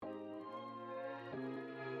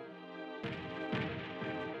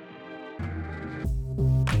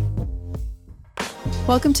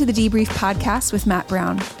Welcome to the Debrief podcast with Matt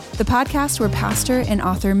Brown, the podcast where pastor and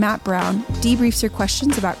author Matt Brown debriefs your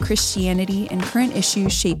questions about Christianity and current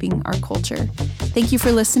issues shaping our culture. Thank you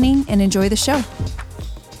for listening and enjoy the show.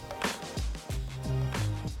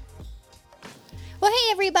 Well,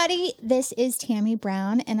 hey, everybody. This is Tammy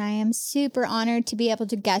Brown, and I am super honored to be able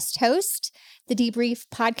to guest host the Debrief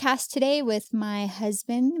podcast today with my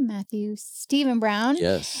husband, Matthew Stephen Brown.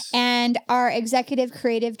 Yes. And our executive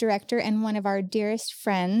creative director and one of our dearest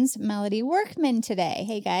friends, Melody Workman, today.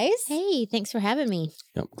 Hey, guys. Hey, thanks for having me.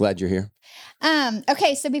 Yep, glad you're here.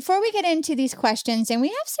 Okay, so before we get into these questions, and we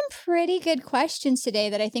have some pretty good questions today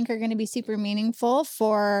that I think are going to be super meaningful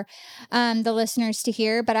for the listeners to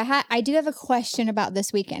hear, but I do have a question about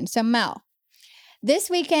this weekend. So Mel, this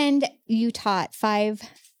weekend you taught five,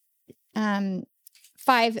 I'm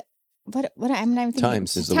not even thinking.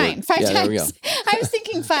 Times is the word. Five times. There we go. I was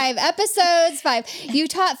thinking 5 episodes, 5. You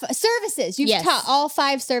taught services. You've taught all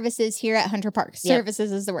 5 services here at Hunter Park.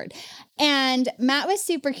 Services is the word. And Matt was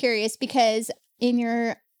super curious because in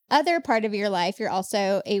your other part of your life, you're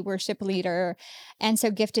also a worship leader and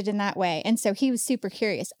so gifted in that way. And so he was super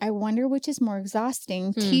curious. I wonder which is more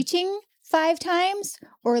exhausting, teaching 5 times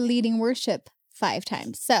or leading worship 5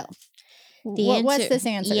 times. So what's this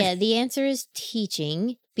answer? Yeah, the answer is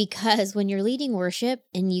teaching, because when you're leading worship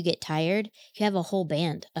and you get tired, you have a whole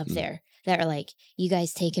band up there that are like, you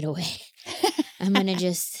guys take it away. I'm going to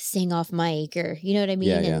just sing off mic, or you know what I mean?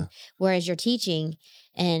 And whereas you're teaching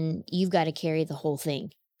and you've got to carry the whole thing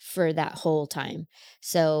for that whole time.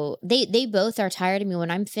 So they both are tired. I mean, when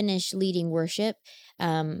I'm finished leading worship,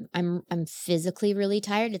 I'm physically really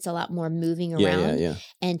tired. It's a lot more moving around.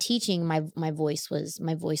 And teaching, my voice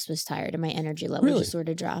was tired and my energy level just sort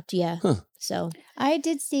of dropped. Yeah. Huh. So I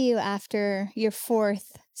did see you after your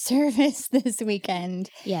 4th service this weekend.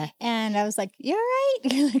 Yeah. And I was like, "You're right."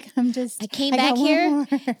 You're like, I came back here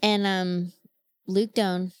and Luke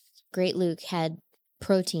Doan, great Luke, had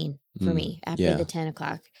protein for me after the 10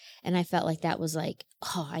 o'clock. And I felt like that was like,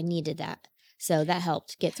 oh, I needed that. So that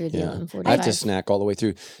helped get through the 11:45. I have to snack all the way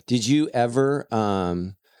through. Did you ever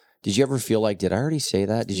feel like, did I already say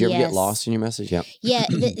that? Did you ever get lost in your message? Yeah. Yeah.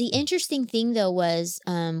 The interesting thing though was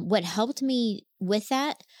what helped me with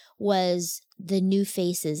that was the new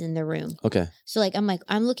faces in the room. Okay. So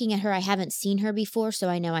I'm looking at her. I haven't seen her before, so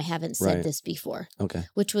I know I haven't said this before. Okay.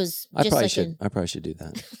 Which was I probably should do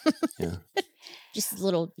that. Yeah. Just a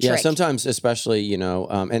little trick. Yeah, sometimes, especially,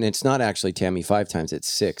 and it's not actually Tammy 5 times,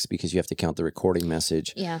 it's 6 because you have to count the recording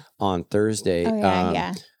message. Yeah. On Thursday.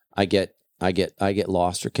 I get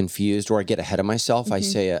lost or confused, or I get ahead of myself. I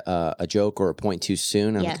say a joke or a point too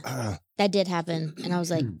soon. I'm like, ugh. That did happen. And I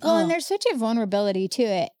was like, Well, and there's such a vulnerability to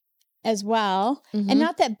it as well. And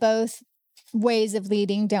not that both ways of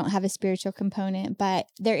leading don't have a spiritual component, but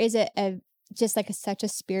there is such a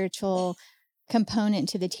spiritual component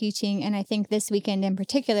to the teaching. And I think this weekend in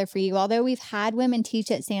particular for you, although we've had women teach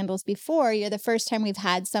at Sandals before, you're the first time we've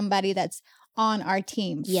had somebody that's on our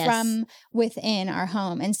team from within our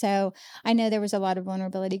home. And so I know there was a lot of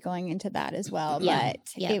vulnerability going into that as well, but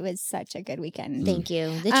it was such a good weekend. Thank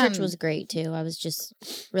you. The church was great too. I was just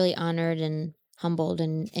really honored and humbled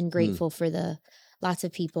and grateful for the lots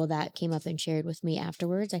of people that came up and shared with me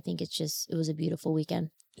afterwards. I think it was a beautiful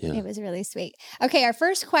weekend. Yeah. It was really sweet. Okay, our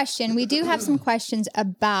first question, we do have some questions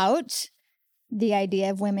about the idea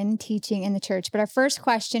of women teaching in the church, but our first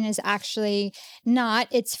question is actually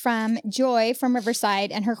it's from Joy from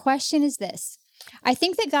Riverside, and her question is this: I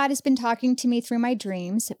think that God has been talking to me through my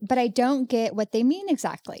dreams, but I don't get what they mean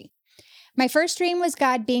exactly. My first dream was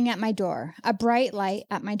God being at my door, a bright light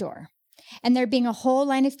at my door, and there being a whole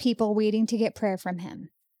line of people waiting to get prayer from him.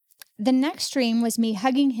 The next dream was me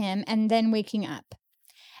hugging him and then waking up.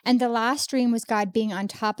 And the last dream was God being on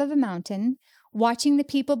top of a mountain, watching the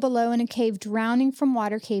people below in a cave drowning from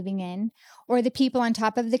water caving in, or the people on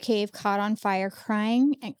top of the cave caught on fire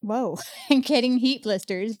crying and getting heat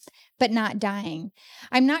blisters, but not dying.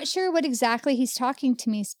 I'm not sure what exactly he's talking to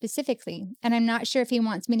me specifically, and I'm not sure if he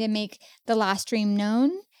wants me to make the last dream known,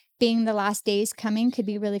 being the last days coming could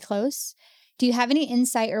be really close. Do you have any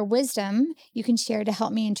insight or wisdom you can share to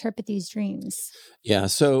help me interpret these dreams? Yeah,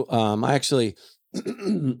 so I actually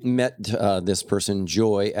met this person,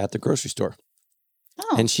 Joy, at the grocery store.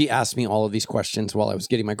 Oh. And she asked me all of these questions while I was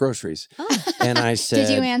getting my groceries. Oh. And I said...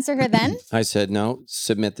 Did you answer her then? I said, no,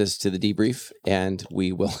 submit this to the debrief and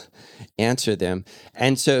we will answer them.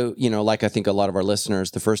 And so, like I think a lot of our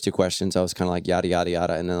listeners, the first 2 questions, I was kind of like, yada, yada,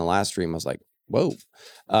 yada. And then the last dream, I was like, whoa.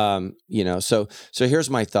 So here's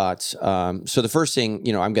my thoughts. So the first thing,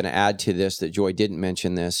 I'm going to add to this that Joy didn't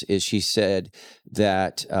mention this is she said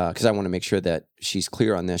that, because I want to make sure that she's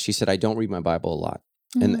clear on this. She said, I don't read my Bible a lot.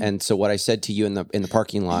 And so what I said to you in the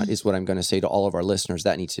parking lot is what I'm going to say to all of our listeners.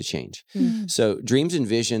 That needs to change. So dreams and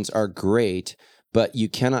visions are great, but you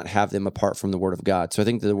cannot have them apart from the Word of God. So I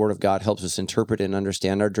think that the Word of God helps us interpret and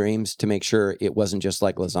understand our dreams to make sure it wasn't just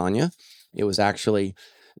like lasagna. It was actually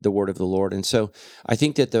the word of the Lord. And so I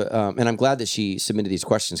think that and I'm glad that she submitted these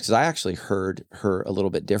questions, because I actually heard her a little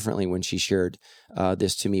bit differently when she shared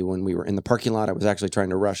this to me when we were in the parking lot. I was actually trying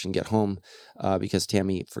to rush and get home because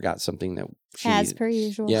Tammy forgot something that she needed. Per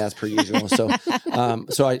usual. Yeah, as per usual. So,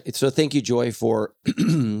 so thank you, Joy, for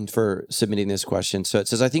for submitting this question. So it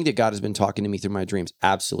says, I think that God has been talking to me through my dreams.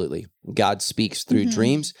 Absolutely. God speaks through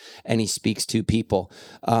dreams, and he speaks to people.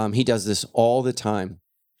 He does this all the time.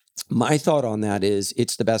 My thought on that is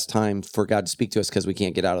it's the best time for God to speak to us because we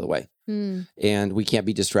can't get out of the way and we can't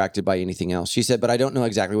be distracted by anything else. She said, but I don't know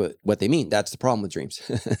exactly what they mean. That's the problem with dreams.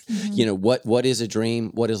 You know, what is a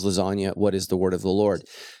dream? What is lasagna? What is the word of the Lord?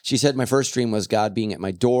 She said, my first dream was God being at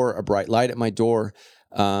my door, a bright light at my door.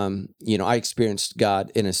 You know, I experienced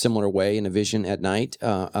God in a similar way in a vision at night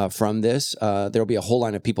from this. There'll be a whole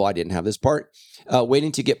line of people, I didn't have this part,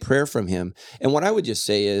 waiting to get prayer from him. And what I would just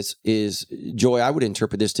say is Joy, I would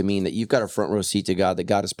interpret this to mean that you've got a front row seat to God, that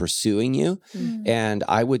God is pursuing you. And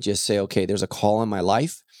I would just say, okay, there's a call in my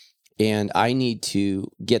life and I need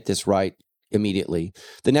to get this right immediately.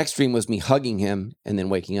 The next dream was me hugging him and then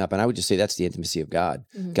waking up. And I would just say that's the intimacy of God.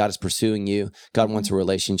 God is pursuing you. God wants a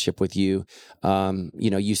relationship with you. You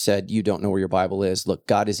know, you said you don't know where your Bible is. Look,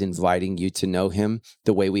 God is inviting you to know him.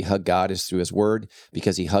 The way we hug God is through his word,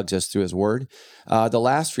 because he hugs us through his word. The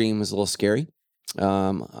last dream was a little scary.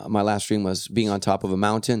 My last dream was being on top of a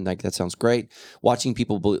mountain. Like, that sounds great. Watching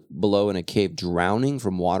people below in a cave drowning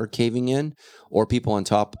from water caving in, or people on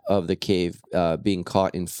top of the cave being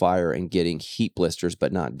caught in fire and getting heat blisters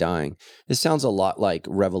but not dying. This sounds a lot like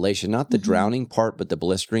Revelation, not the drowning part, but the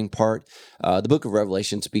blistering part. The book of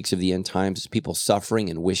Revelation speaks of the end times, people suffering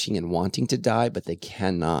and wishing and wanting to die, but they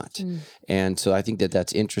cannot. And so I think that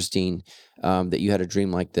that's interesting that you had a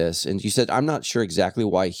dream like this. And you said, I'm not sure exactly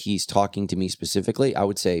why he's talking to me specifically. I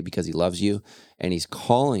would say because he loves you and he's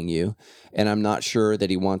calling you. And I'm not sure that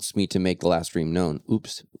he wants me to make the last dream known.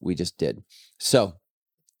 Oops, we just did. So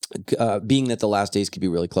being that the last days could be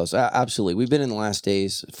really close. Absolutely. We've been in the last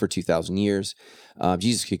days for 2,000 years.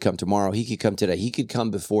 Jesus could come tomorrow. He could come today. He could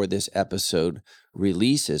come before this episode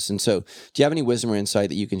releases. And so do you have any wisdom or insight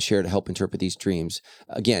that you can share to help interpret these dreams?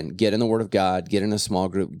 Again, get in the Word of God, get in a small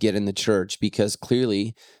group, get in the church, because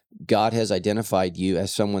clearly God has identified you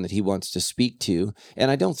as someone that he wants to speak to.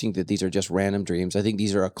 And I don't think that these are just random dreams. I think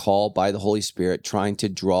these are a call by the Holy Spirit trying to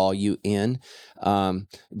draw you in.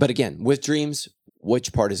 But again, with dreams,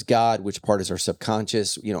 which part is God? Which part is our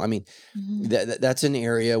subconscious? You know, I mean, that's an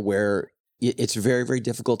area where it's very, very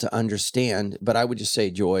difficult to understand. But I would just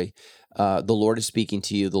say, Joy, the Lord is speaking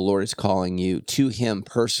to you. The Lord is calling you to him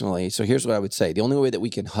personally. So here's what I would say. The only way that we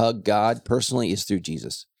can hug God personally is through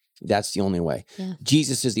Jesus. That's the only way. Yeah.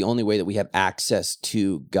 Jesus is the only way that we have access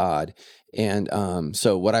to God. And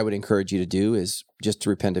so what I would encourage you to do is just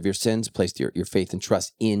to repent of your sins, place your faith and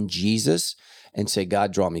trust in Jesus, and say,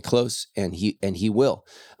 God, draw me close, and he will.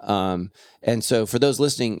 And so for those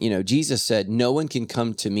listening, you know, Jesus said, no one can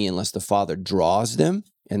come to me unless the Father draws them.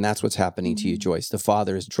 And that's what's happening to you, Joyce. The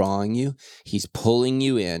Father is drawing you. He's pulling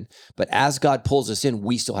you in. But as God pulls us in,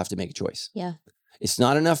 we still have to make a choice. Yeah. It's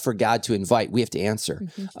not enough for God to invite. We have to answer.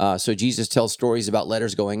 So Jesus tells stories about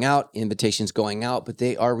letters going out, invitations going out, but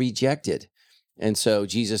they are rejected. And so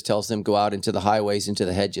Jesus tells them, go out into the highways, into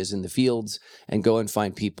the hedges, in the fields, and go and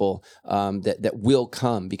find people that will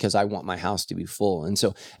come, because I want my house to be full. And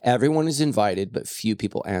so everyone is invited, but few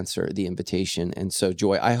people answer the invitation. And so,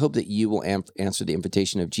 Joy, I hope that you will answer the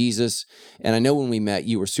invitation of Jesus. And I know when we met,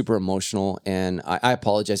 you were super emotional, and I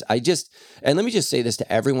apologize. And let me just say this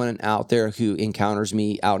to everyone out there who encounters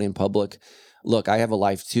me out in public. Look, I have a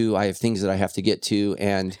life too. I have things that I have to get to.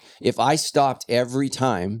 And if I stopped every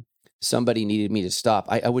time somebody needed me to stop,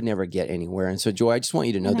 I would never get anywhere. And so, Joy, I just want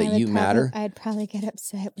you to know that you matter. I'd probably get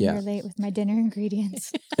upset when you're late with my dinner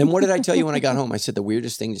ingredients. And what did I tell you when I got home? I said, the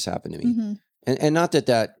weirdest thing just happened to me. And not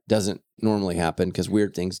that doesn't normally happen, because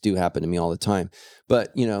weird things do happen to me all the time. But,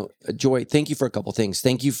 you know, Joy, thank you for a couple things.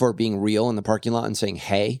 Thank you for being real in the parking lot and saying,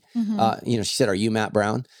 hey. You know, she said, are you Matt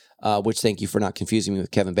Brown? Which thank you for not confusing me with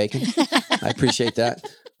Kevin Bacon. I appreciate that.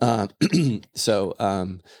 So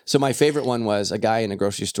my favorite one was a guy in a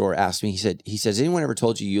grocery store asked me, he says, anyone ever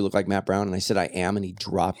told you look like Matt Brown? And I said, I am. And he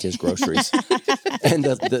dropped his groceries. And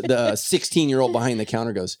the 16-year-old behind the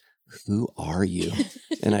counter goes, who are you?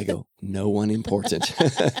 And I go, no one important.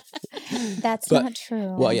 That's But- not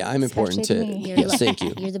true. Well, yeah, I'm important Especially to. me. Yes, thank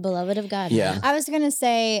you. You're the beloved of God. Yeah. man. I was going to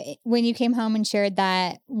say, when you came home and shared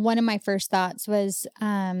that, one of my first thoughts was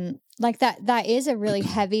like that is a really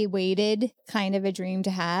heavy weighted kind of a dream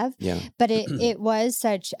to have. Yeah. But it was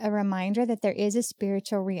such a reminder that there is a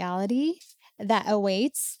spiritual reality that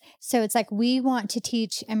awaits. So it's like we want to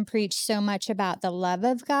teach and preach so much about the love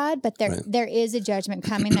of God, but Right. there is a judgment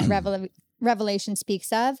coming that Revelation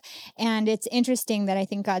speaks of. And it's interesting that I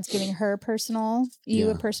think God's giving her a personal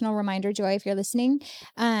reminder, Joy, if you're listening,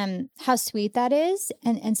 how sweet that is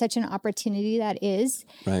and such an opportunity that is.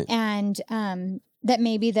 Right. And that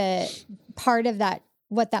maybe the part of that,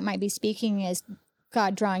 what that might be speaking is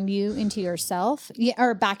God drawing you into yourself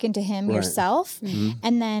or back into him Right. yourself. Mhm.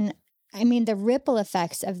 And then, I mean, the ripple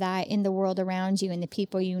effects of that in the world around you and the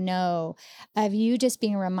people you know, of you just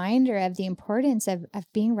being a reminder of the importance of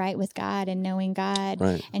being right with God and knowing God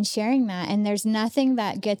Right. and sharing that. And there's nothing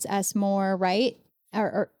that gets us more right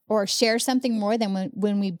or share something more than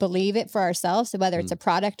when we believe it for ourselves. So whether it's a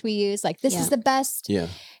product we use, like this Yeah. is the best Yeah.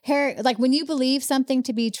 hair, like when you believe something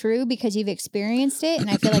to be true because you've experienced it. And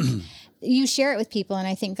I feel like you share it with people. And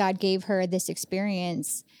I think God gave her this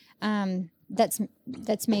experience.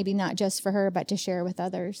 That's maybe not just for her, but to share with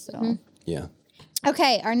others. So, Yeah.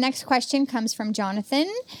 Okay, our next question comes from Jonathan.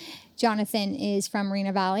 Jonathan is from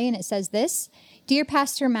Moreno Valley, and it says this: Dear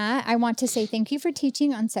Pastor Matt, I want to say thank you for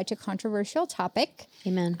teaching on such a controversial topic.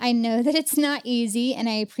 Amen. I know that it's not easy, and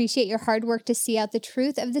I appreciate your hard work to see out the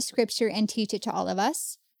truth of the scripture and teach it to all of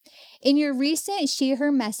us. In your recent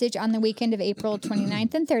She/Her message on the weekend of April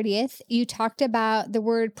 29th and 30th, you talked about the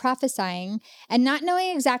word prophesying and not knowing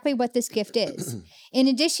exactly what this gift is. In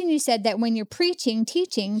addition, you said that when you're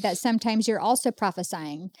teaching, that sometimes you're also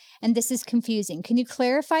prophesying, and this is confusing. Can you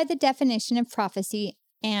clarify the definition of prophecy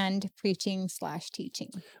and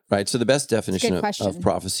preaching/teaching? Right. So the best definition of question.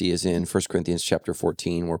 prophecy is in 1 Corinthians chapter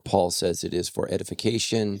 14, where Paul says it is for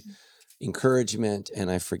edification, encouragement,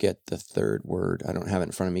 and I forget the third word. I don't have it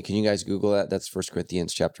in front of me. Can you guys Google that? That's 1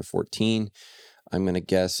 Corinthians chapter 14. I'm going to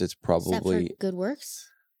guess it's Is that for probably, good works?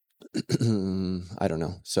 I don't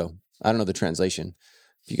know. So I don't know the translation.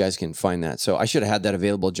 If you guys can find that. So I should have had that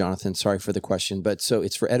available, Jonathan. Sorry for the question. But so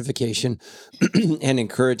it's for edification and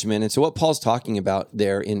encouragement. And so what Paul's talking about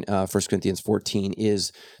there in 1 Corinthians 14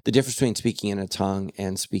 is the difference between speaking in a tongue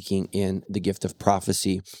and speaking in the gift of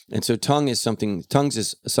prophecy. And so tongues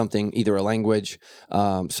is something, either a language,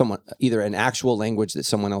 either an actual language that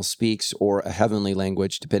someone else speaks or a heavenly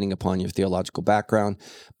language, depending upon your theological background,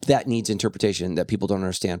 that needs interpretation that people don't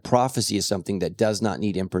understand. Prophecy is something that does not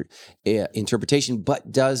need interpretation,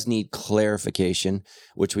 but does need clarification,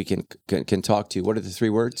 which we can talk to. What are the three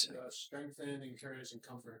words? Strengthen, encourage, and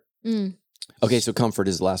comfort. Okay, so comfort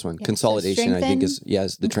is the last one. Yeah, so Consolidation, I think, is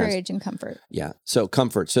the encourage and comfort. Yeah. So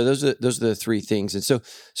comfort. So those are the three things. And so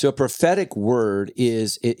a prophetic word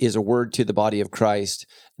is a word to the body of Christ.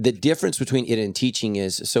 The difference between it and teaching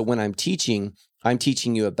is, so when I'm teaching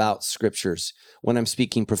you about scriptures. When I'm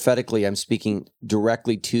speaking prophetically, I'm speaking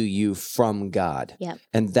directly to you from God. Yep.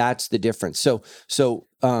 And that's the difference. So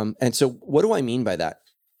what do I mean by that?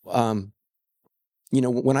 When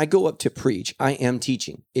I go up to preach, I am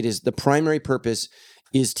teaching. It is the primary purpose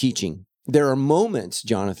is teaching. There are moments,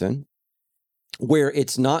 Jonathan, where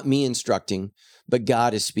it's not me instructing, but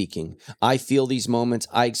God is speaking. I feel these moments.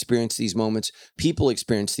 I experience these moments. People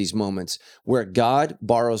experience these moments where God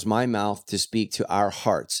borrows my mouth to speak to our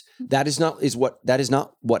hearts. That is not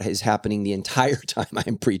what is happening the entire time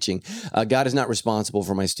I'm preaching. God is not responsible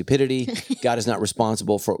for my stupidity. God is not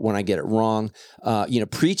responsible for when I get it wrong.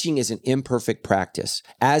 Preaching is an imperfect practice,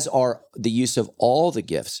 as are the use of all the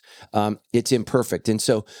gifts. It's imperfect. And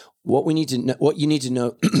so what you need to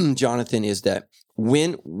know, Jonathan, is that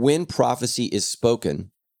when prophecy is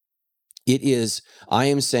spoken, it is, I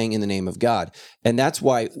am saying in the name of God. And that's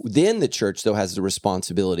why then the church, though, has the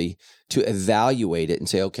responsibility to evaluate it and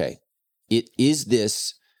say, okay, is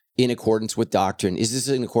this in accordance with doctrine? Is this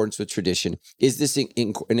in accordance with tradition? Is this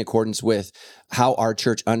in accordance with how our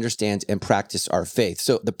church understands and practice our faith?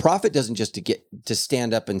 So the prophet doesn't just get to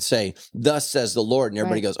stand up and say, thus says the Lord, and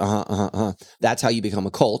everybody goes, That's how you become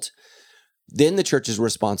a cult. Then the church's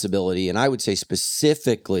responsibility, and I would say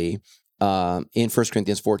specifically in 1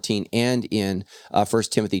 Corinthians 14 and in 1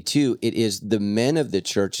 Timothy 2, it is the men of the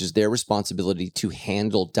church is their responsibility to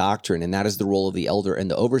handle doctrine, and that is the role of the elder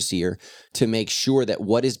and the overseer to make sure that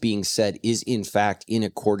what is being said is in fact in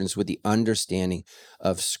accordance with the understanding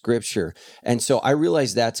of Scripture. And so I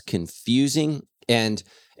realize that's confusing, and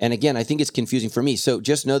again, I think it's confusing for me. So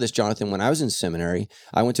just know this, Jonathan, when I was in seminary,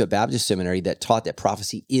 I went to a Baptist seminary that taught that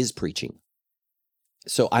prophecy is preaching.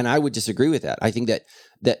 So, and I would disagree with that. I think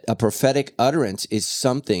that a prophetic utterance is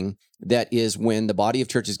something that is when the body of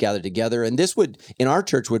churches gather together. And this would, in our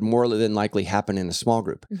church, would more than likely happen in a small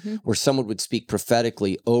group where someone would speak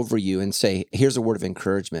prophetically over you and say, here's a word of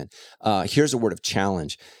encouragement. Here's a word of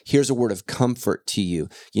challenge. Here's a word of comfort to you.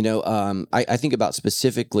 You know, I think about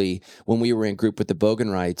specifically when we were in group with the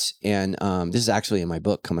Bogenrites, and this is actually in my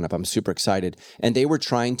book coming up. I'm super excited. And they were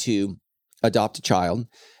trying to adopt a child.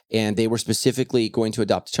 And they were specifically going to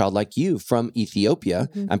adopt a child like you from Ethiopia.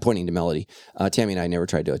 I'm pointing to Melody. Tammy and I never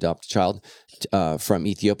tried to adopt a child from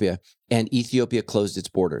Ethiopia. And Ethiopia closed its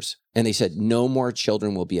borders. And they said, no more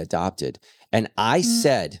children will be adopted. And I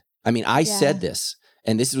said, said this.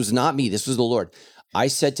 And this was not me. This was the Lord. I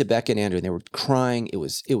said to Becca and Andrew, and they were crying. They were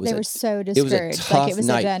so discouraged. It was a tough like it was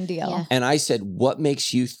night. a done deal. Yeah. And I said, what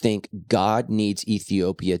makes you think God needs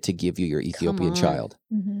Ethiopia to give you your Ethiopian child?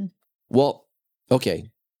 Well, okay.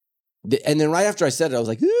 And then right after I said it, I was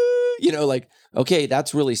like, you know, like, okay,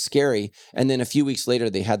 that's really scary. And then a few weeks later,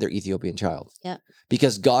 they had their Ethiopian child. Yeah.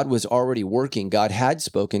 Because God was already working. God had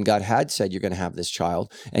spoken. God had said, you're going to have this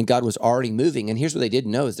child. And God was already moving. And here's what they didn't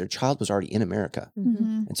know is their child was already in America.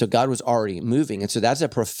 And so God was already moving. And so that's a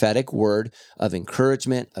prophetic word of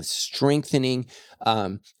encouragement, of strengthening.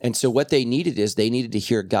 And so what they needed is they needed to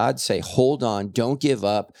hear God say, hold on, don't give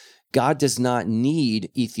up. God does not need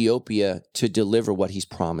Ethiopia to deliver what he's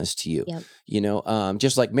promised to you. Yep. You know,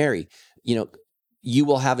 just like Mary, you know, you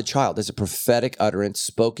will have a child. There's a prophetic utterance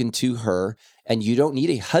spoken to her, and you don't need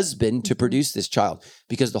a husband to produce this child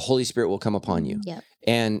because the Holy Spirit will come upon you. Yep.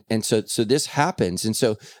 And so this happens. And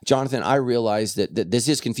so, Jonathan, I realize that this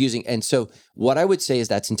is confusing. And so what I would say is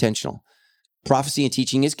that's intentional. Prophecy and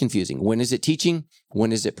teaching is confusing. When is it teaching?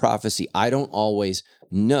 When is it prophecy? I don't always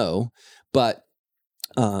know, but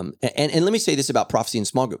and let me say this about prophecy in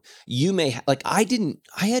small group. You may I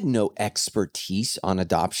had no expertise on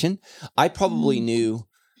adoption. I probably knew,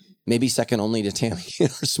 maybe second only to Tammy in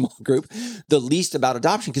our small group, the least about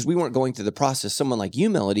adoption because we weren't going through the process. Someone like you,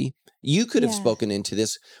 Melody, you could have spoken into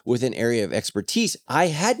this with an area of expertise. I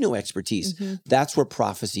had no expertise. That's where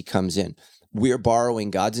prophecy comes in. We're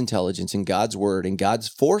borrowing God's intelligence and God's word and God's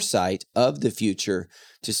foresight of the future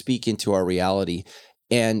to speak into our reality.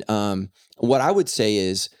 And what I would say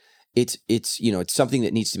is it's something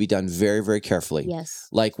that needs to be done very, very carefully. Yes.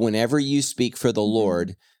 Like whenever you speak for the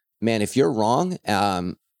Lord, man, if you're wrong,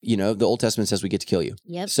 you know, the Old Testament says we get to kill you.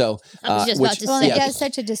 Yep. So I was just about to say. It does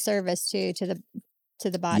such a disservice too to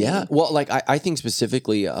the body. Yeah. Well, like I think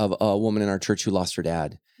specifically of a woman in our church who lost her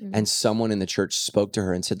dad, and someone in the church spoke to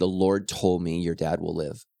her and said, the Lord told me your dad will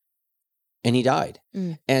live. And he died.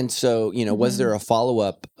 And so, you know, was there a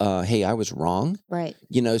follow-up, hey, I was wrong? Right.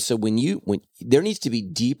 You know, so when there needs to be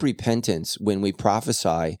deep repentance when we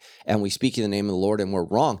prophesy and we speak in the name of the Lord and we're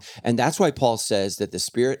wrong. And that's why Paul says that the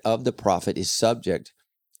spirit of the prophet is subject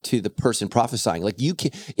to the person prophesying. Like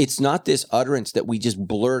it's not this utterance that we just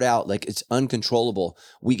blurt out like it's uncontrollable.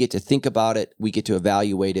 We get to think about it. We get to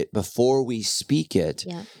evaluate it before we speak it.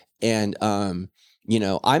 Yeah. And, you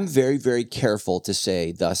know, I'm very, very careful to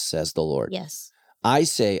say, thus says the Lord. Yes. I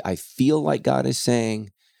say, I feel like God is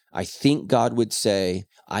saying, I think God would say,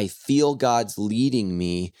 I feel God's leading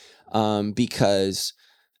me because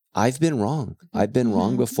I've been wrong. I've been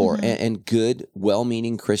wrong before. And good,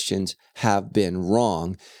 well-meaning Christians have been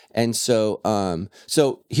wrong. And so,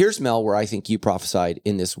 so here's Mel, where I think you prophesied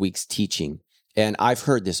in this week's teaching. And I've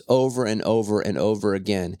heard this over and over and over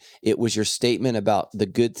again. It was your statement about the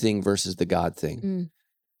good thing versus the God thing.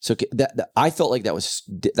 So that I felt like that was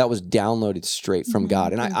downloaded straight from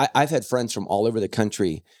God. And I've had friends from all over the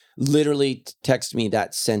country literally text me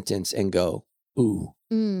that sentence and go, ooh,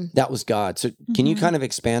 that was God. So can you kind of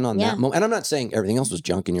expand on that moment? And I'm not saying everything else was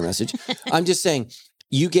junk in your message. I'm just saying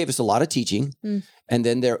you gave us a lot of teaching. And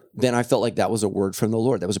then I felt like that was a word from the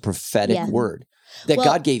Lord. That was a prophetic word that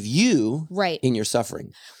God gave you in your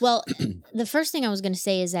suffering. Well, the first thing I was going to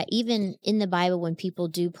say is that even in the Bible, when people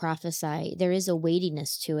do prophesy, there is a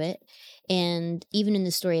weightiness to it. And even in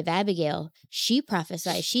the story of Abigail, she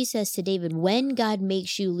prophesies. She says to David, when God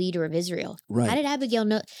makes you leader of Israel. Right. How did Abigail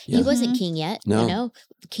know? He wasn't king yet. No. You know,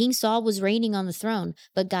 King Saul was reigning on the throne,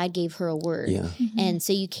 but God gave her a word. Yeah. And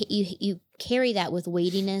so you carry that with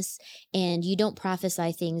weightiness, and you don't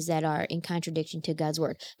prophesy things that are in contradiction to God's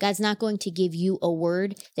word. God's not going to give you a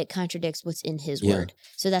word that contradicts what's in his word.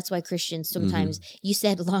 So that's why Christians sometimes, you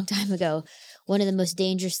said a long time ago, one of the most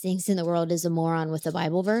dangerous things in the world is a moron with a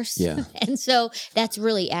Bible verse. Yeah. And so that's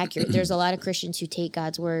really accurate. There's a lot of Christians who take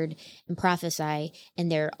God's word and prophesy,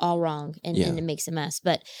 and they're all wrong, and it makes a mess.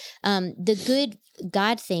 But the good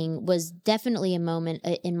God thing was definitely a moment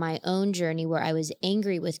in my own journey where I was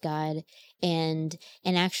angry with God, and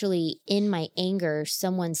actually in my anger,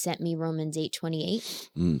 someone sent me Romans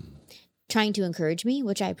 8:28, trying to encourage me,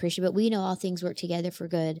 which I appreciate. But we know all things work together for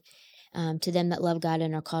good to them that love God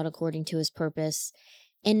and are called according to his purpose.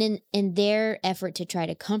 And in their effort to try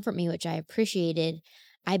to comfort me, which I appreciated,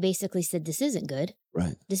 I basically said, this isn't good.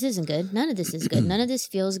 Right. This isn't good. None of this is good. None of this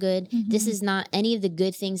feels good. This is not any of the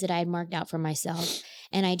good things that I had marked out for myself.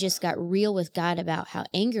 And I just got real with God about how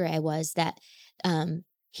angry I was that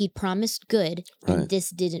he promised good and this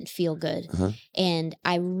didn't feel good. And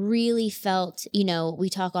I really felt, we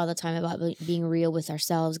talk all the time about being real with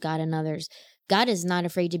ourselves, God, and others. God is not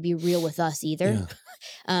afraid to be real with us either.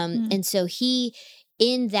 And so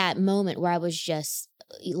in that moment where I was just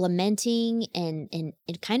lamenting and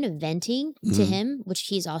kind of venting to him, which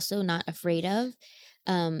he's also not afraid of,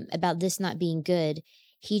 about this not being good,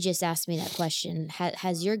 he just asked me that question.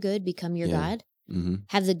 Has your good become your God?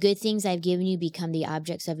 Have the good things I've given you become the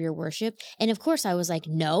objects of your worship? And of course I was like,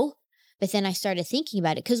 no. But then I started thinking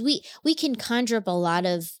about it, because we can conjure up a lot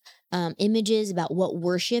of images about what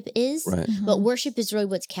worship is, but worship is really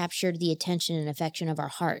what's captured the attention and affection of our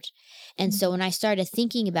heart. And so when I started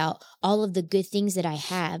thinking about all of the good things that I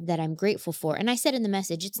have that I'm grateful for, and I said in the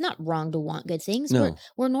message, it's not wrong to want good things. No.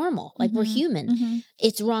 We're normal, like we're human.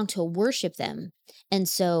 It's wrong to worship them. And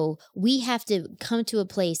so we have to come to a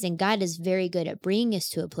place, and God is very good at bringing us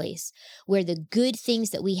to a place where the good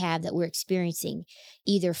things that we have that we're experiencing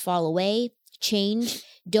either fall away, change,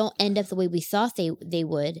 don't end up the way we thought they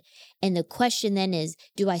would. And the question then is,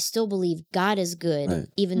 do I still believe God is good,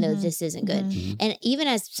 even though this isn't good? And even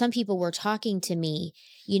as some people were talking to me,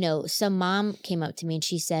 some mom came up to me and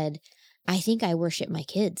she said, I think I worship my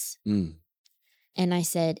kids. And I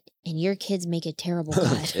said, and your kids make a terrible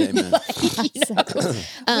God.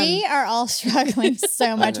 We are all struggling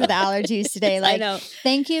so much with allergies today. I know.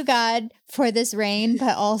 Thank you, God, for this rain,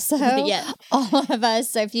 but also all of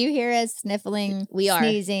us. So if you hear us sniffling,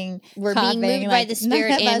 sneezing, we're coughing, being moved by the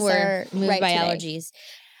Spirit, and we're moved by today. allergies.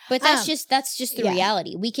 But that's just the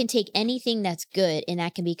reality. We can take anything that's good, and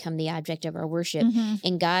that can become the object of our worship.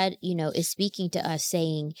 And God, is speaking to us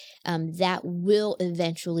saying, that will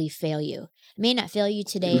eventually fail you. It may not fail you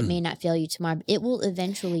today. It may not fail you tomorrow. But it will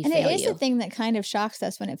eventually fail you. And it is the thing that kind of shocks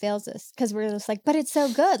us when it fails us, because we're just like, but it's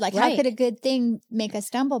so good. Like, how could a good thing make us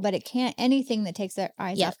stumble? But it can't. Anything that takes our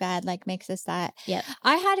eyes off God, makes us that.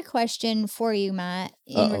 I had a question for you, Matt,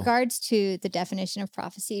 in regards to the definition of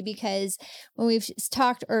prophecy, because when we've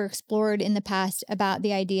talked or explored in the past about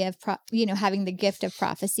the idea of having the gift of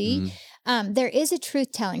prophecy, there is a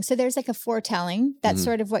truth telling. So there's like a foretelling. That's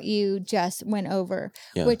sort of what you just went over,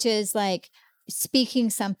 which is like speaking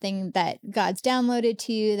something that God's downloaded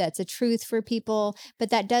to you, that's a truth for people, but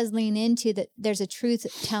that does lean into that there's a truth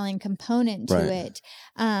telling component to it,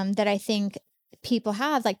 that I think people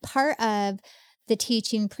have, like part of the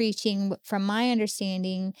teaching, preaching, from my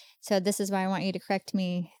understanding. So this is why I want you to correct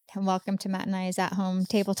me. Welcome to Matt and I's at home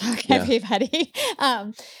table talk, everybody.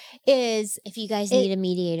 Is if you guys need a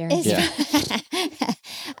mediator,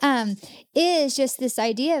 is just this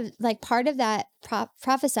idea of like part of that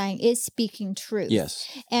prophesying is speaking truth. Yes.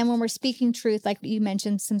 And when we're speaking truth, like you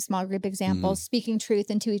mentioned some small group examples, speaking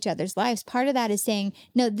truth into each other's lives, part of that is saying,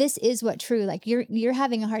 no, this is what true, like you're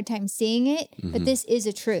having a hard time seeing it, but this is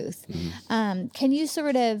a truth. Can you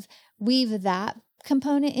sort of weave that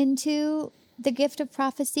component into the gift of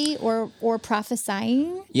prophecy or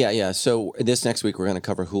prophesying? Yeah. So this next week we're going to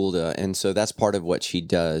cover Huldah, and so that's part of what she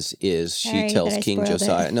does is she tells King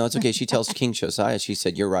Josiah. No, it's okay. She tells King Josiah. She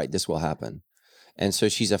said, "You're right. This will happen." And so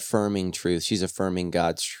she's affirming truth. She's affirming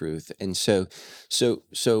God's truth. And so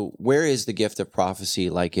where is the gift of prophecy,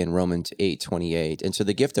 like in Romans 8:28? And so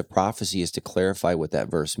the gift of prophecy is to clarify what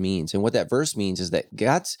that verse means. And what that verse means is that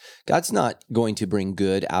God's not going to bring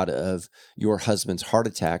good out of your husband's heart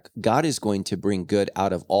attack. God is going to bring good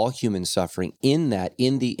out of all human suffering, in that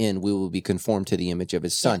in the end we will be conformed to the image of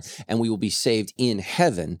his son, and we will be saved in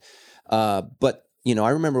heaven. But I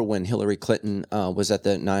remember when Hillary Clinton was at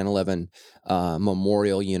the 9/11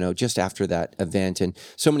 memorial, just after that event. And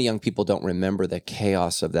so many young people don't remember the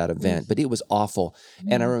chaos of that event, but it was awful.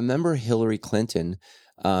 And I remember Hillary Clinton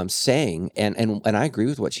saying, and I agree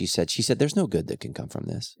with what she said. She said, there's no good that can come from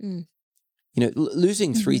this.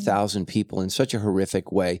 Losing 3,000 people in such a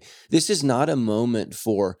horrific way. This is not a moment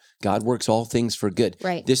for God works all things for good.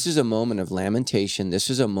 Right. This is a moment of lamentation. This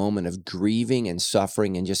is a moment of grieving and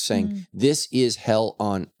suffering and just saying, this is hell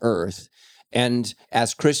on earth. And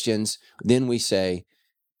as Christians, then we say,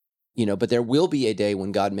 but there will be a day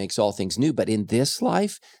when God makes all things new. But in this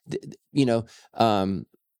life,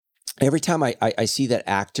 every time I see that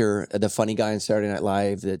actor, the funny guy on Saturday Night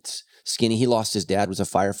Live that's skinny, he lost his dad, was a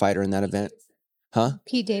firefighter in that event. Huh?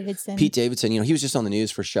 Pete Davidson. Pete Davidson, he was just on the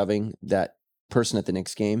news for shoving that person at the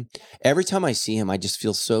Knicks game. Every time I see him, I just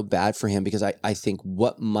feel so bad for him because I think,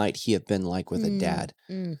 what might he have been like with a dad?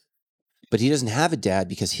 But he doesn't have a dad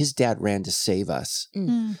because his dad ran to save us.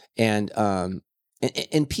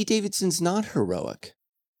 And Pete Davidson's not heroic.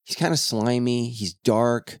 He's kind of slimy. He's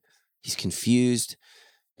dark. He's confused.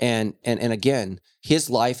 And again, his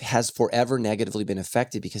life has forever negatively been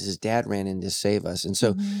affected because his dad ran in to save us. And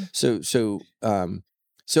so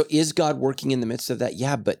is God working in the midst of that?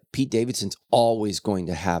 Yeah, but Pete Davidson's always going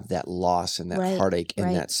to have that loss and that heartache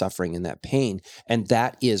and that suffering and that pain. And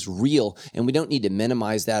that is real. And we don't need to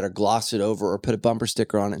minimize that or gloss it over or put a bumper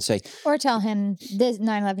sticker on it and say, or tell him this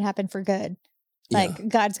 9/11 happened for good. Like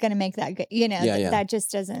God's going to make that good, that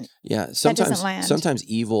just doesn't. Yeah. That doesn't land. Sometimes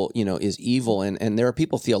evil, is evil. And there are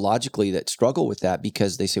people theologically that struggle with that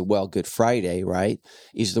because they say, well, Good Friday, right,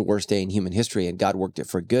 is the worst day in human history and God worked it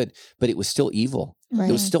for good, but it was still evil. Right.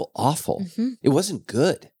 It was still awful. It wasn't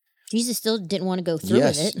good. Jesus still didn't want to go through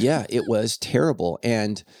with it. Yeah, it was terrible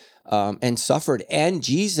and suffered. And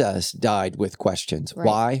Jesus died with questions.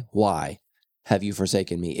 Right. Why have you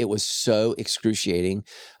forsaken me? It was so excruciating.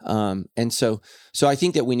 And so I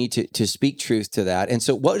think that we need to speak truth to that. And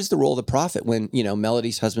so what is the role of the prophet when,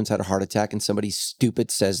 Melody's husband's had a heart attack and somebody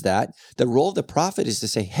stupid says that? The role of the prophet is to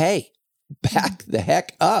say, hey, back the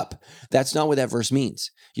heck up. That's not what that verse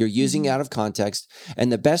means. You're using it out of context.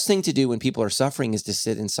 And the best thing to do when people are suffering is to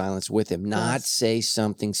sit in silence with him, not say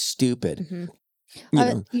something stupid.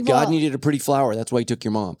 God needed a pretty flower. That's why he took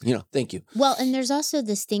your mom. Thank you. Well, and there's also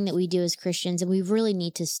this thing that we do as Christians, and we really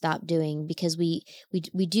need to stop doing because we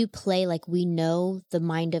do play like we know the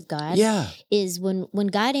mind of God. Yeah. Is when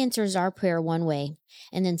God answers our prayer one way,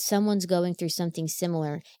 and then someone's going through something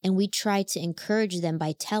similar, and we try to encourage them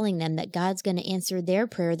by telling them that God's going to answer their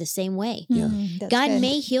prayer the same way. Yeah. God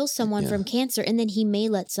may heal someone from cancer, and then he may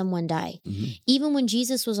let someone die. Even when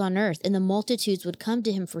Jesus was on earth and the multitudes would come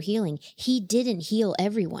to him for healing, he didn't heal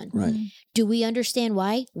everyone. Right. Do we understand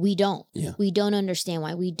why? We don't. Yeah. We don't understand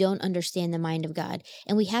why. We don't understand the mind of God.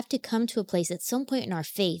 And we have to come to a place at some point in our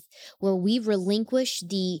faith where we relinquish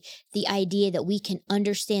the idea that we can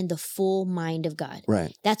understand the full mind of God.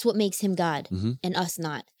 Right. That's what makes him God and us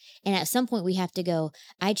not. And at some point we have to go,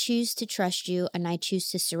 I choose to trust you and I choose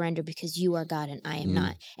to surrender because you are God and I am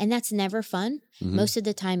not. And that's never fun. Most of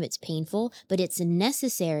the time it's painful, but it's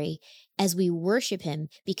necessary as we worship him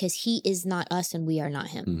because he is not us and we are not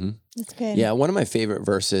him. That's good. Yeah. One of my favorite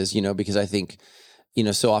verses, because I think,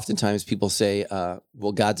 so oftentimes people say,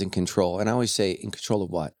 well, God's in control. And I always say, in control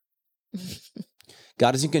of what?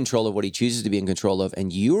 God is in control of what he chooses to be in control of,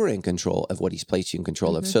 and you are in control of what he's placed you in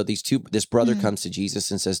control of. So this brother comes to Jesus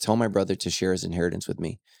and says, tell my brother to share his inheritance with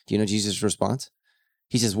me. Do you know Jesus' response?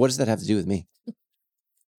 He says, what does that have to do with me?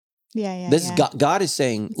 God is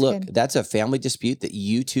saying, look, that's a family dispute that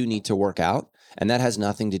you two need to work out, and that has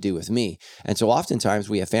nothing to do with me. And so oftentimes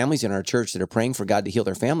we have families in our church that are praying for God to heal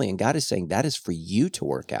their family, and God is saying that is for you to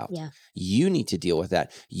work out. Yeah. You need to deal with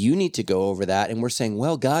that. You need to go over that. And we're saying,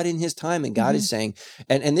 well, God in his time, and God is saying,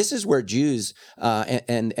 and this is where Jews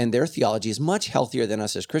and their theology is much healthier than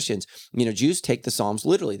us as Christians. Jews take the Psalms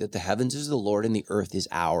literally, that the heavens is the Lord and the earth is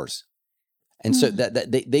ours. And so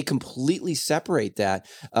that they completely separate that.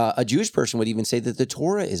 A Jewish person would even say that the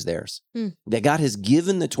Torah is theirs, that God has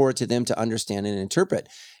given the Torah to them to understand and interpret,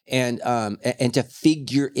 and to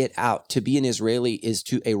figure it out. To be an Israeli is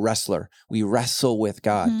to a wrestler. We wrestle with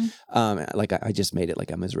God. Like I just made it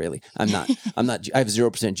like I'm Israeli. I'm not. I have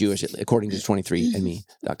 0% Jewish according to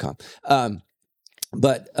 23andme.com.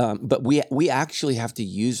 But we actually have to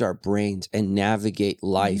use our brains and navigate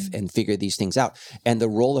life and figure these things out. And the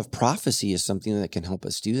role of prophecy is something that can help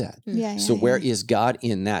us do that. So where is God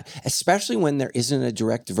in that? Especially when there isn't a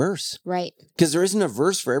direct verse. Right. Because there isn't a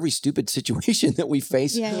verse for every stupid situation that we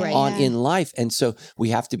face in life. And so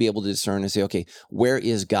we have to be able to discern and say, okay, where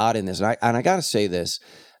is God in this? And I got to say this.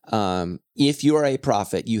 If you are a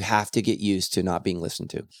prophet, you have to get used to not being listened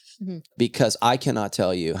to, because I cannot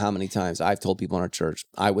tell you how many times I've told people in our church,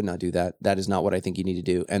 I would not do that. That is not what I think you need to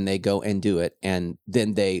do. And they go and do it. And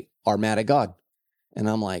then they are mad at God. And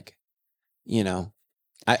I'm like,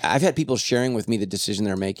 I've had people sharing with me the decision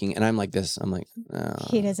they're making, and I'm like this. I'm like, oh.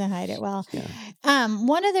 He doesn't hide it well. Yeah.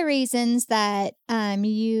 One of the reasons that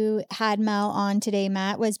you had Mel on today,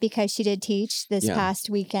 Matt, was because she did teach this past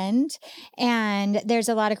weekend, and there's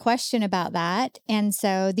a lot of question about that. And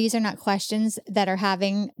so these are not questions that are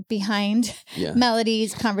having behind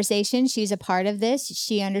Melody's conversation. She's a part of this.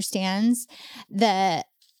 She understands the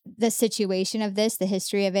situation of this, the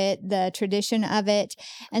history of it, the tradition of it.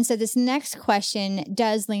 And so this next question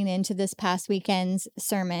does lean into this past weekend's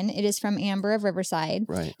sermon. It is from Amber of Riverside.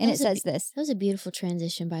 Right. And it says this. That was a beautiful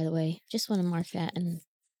transition, by the way. Just want to mark that. And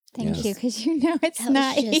Thank you, because you know it's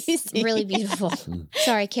not easy. Really beautiful.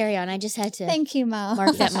 Sorry, carry on. I just had to Thank you, Mo.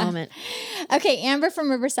 mark that moment. Okay, Amber from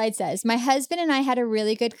Riverside says, my husband and I had a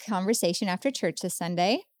really good conversation after church this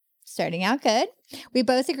Sunday. Starting out good. We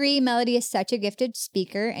both agree Melody is such a gifted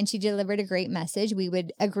speaker and she delivered a great message. We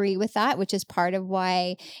would agree with that, which is part of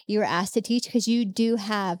why you were asked to teach, because you do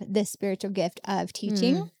have the spiritual gift of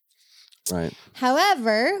teaching. Right.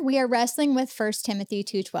 However, we are wrestling with 1 Timothy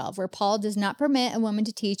 2:12, where Paul does not permit a woman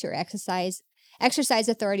to teach or exercise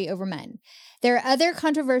authority over men. There are other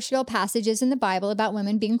controversial passages in the Bible about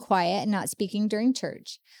women being quiet and not speaking during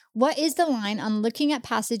church. What is the line on looking at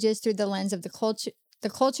passages through the lens of the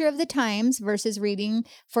culture of the times versus reading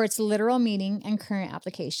for its literal meaning and current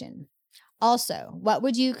application? Also, what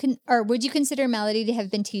would you consider Melody to have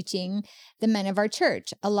been teaching the men of our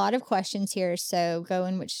church? A lot of questions here, so go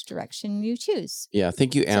in which direction you choose. Yeah,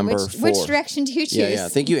 thank you, Amber. Which direction do you choose? Yeah.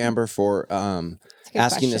 Thank you, Amber, for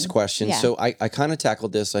asking this question. Yeah. So I kind of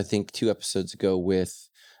tackled this, I think, 2 episodes ago with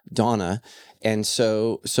Donna. And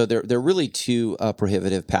so there are really 2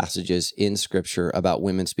 prohibitive passages in Scripture about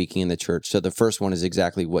women speaking in the church. So the first one is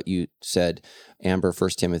exactly what you said, Amber, 1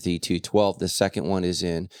 Timothy 2:12. The second one is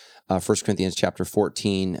in 1 Corinthians chapter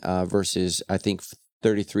 14, verses, I think,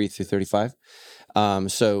 33 through 35.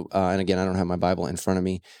 And again, I don't have my Bible in front of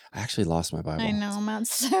me. I actually lost my Bible. I know,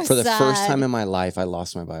 Matt's so For the sad. first time in my life, I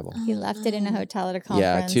lost my Bible. He left it in a hotel at a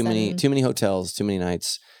conference. Yeah, too many hotels, too many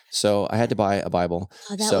nights. So I had to buy a Bible.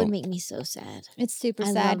 Oh, that would make me so sad. It's super I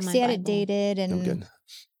sad. love 'Cause my he had it Bible. dated and I'm good.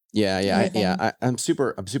 Yeah. I'm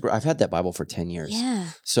super. I've had that Bible for 10 years. Yeah.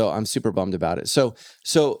 So I'm super bummed about it. So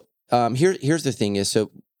here's the thing is,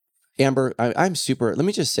 so Amber, I'm super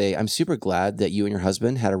glad that you and your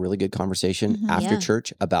husband had a really good conversation after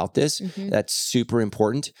church about this. That's super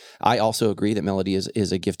important. I also agree that Melody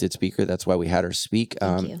is a gifted speaker. That's why we had her speak.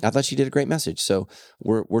 Thank you. I thought she did a great message. So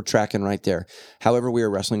we're tracking right there. However, we were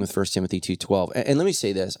wrestling with 1 Timothy 2:12. And let me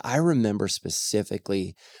say this. I remember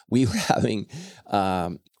specifically we were having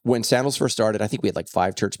when Sandals first started, I think we had like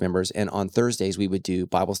 5 church members. And on Thursdays, we would do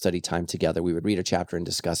Bible study time together. We would read a chapter and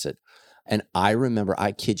discuss it. And I remember,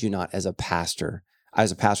 I kid you not, as a pastor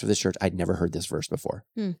of this church, I'd never heard this verse before.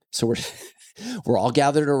 So we're all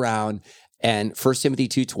gathered around, and 1 Timothy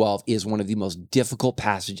 2:12 is one of the most difficult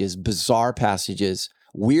passages, bizarre passages,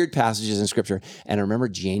 weird passages in Scripture. And I remember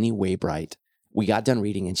Janie Waybright, we got done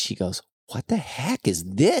reading, and she goes, "What the heck is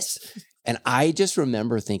this?" And I just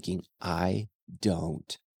remember thinking, I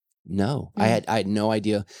don't know. I had no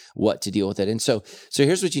idea what to deal with it. And so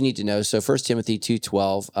here's what you need to know. So 1 Timothy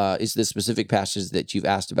 2:12 is the specific passage that you've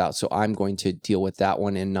asked about. So I'm going to deal with that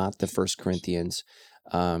one and not the 1 Corinthians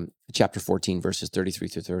chapter 14, verses 33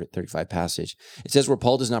 through 35 passage. It says, where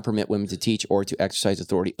Paul does not permit women to teach or to exercise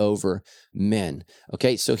authority over men.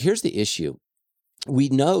 Okay, so here's the issue. We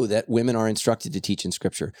know that women are instructed to teach in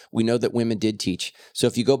Scripture. We know that women did teach. So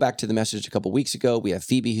if you go back to the message a couple weeks ago, we have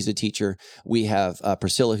Phoebe, who's a teacher. We have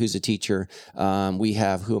Priscilla, who's a teacher. We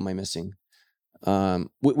have, who am I missing?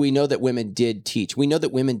 We know that women did teach. We know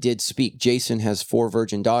that women did speak. Jason has 4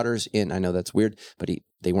 virgin daughters, and I know that's weird, but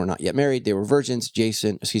they were not yet married. They were virgins.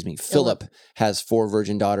 Philip has 4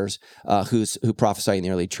 virgin daughters who prophesy in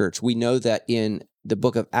the early church. We know that in the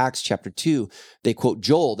book of Acts chapter 2, they quote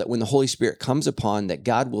Joel, that when the Holy Spirit comes upon, that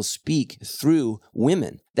God will speak through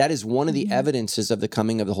women. That is one of the evidences of the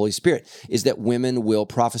coming of the Holy Spirit, is that women will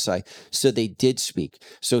prophesy. So they did speak.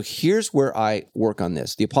 So here's where I work on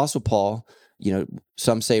this. The Apostle Paul,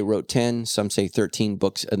 some say wrote 10, some say 13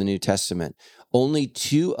 books of the New Testament. Only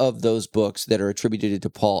 2 of those books that are attributed to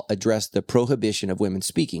Paul address the prohibition of women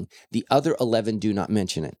speaking. The other 11 do not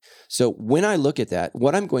mention it. So when I look at that,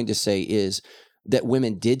 what I'm going to say is that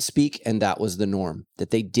women did speak, and that was the norm, that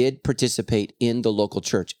they did participate in the local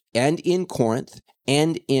church. And in Corinth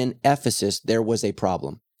and in Ephesus, there was a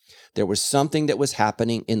problem. There was something that was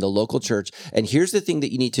happening in the local church. And here's the thing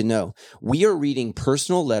that you need to know. We are reading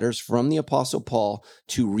personal letters from the Apostle Paul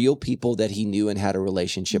to real people that he knew and had a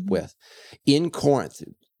relationship with. In Corinth,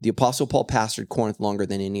 the Apostle Paul pastored Corinth longer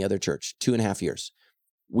than any other church, 2.5 years.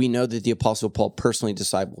 we know that the Apostle Paul personally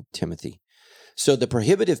discipled Timothy. So the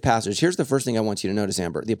prohibitive passage, here's the first thing I want you to notice,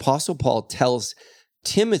 Amber. The Apostle Paul tells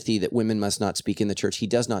Timothy that women must not speak in the church. He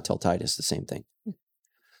does not tell Titus the same thing.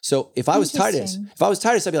 So if I was Titus,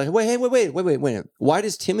 I'd be like, wait. Why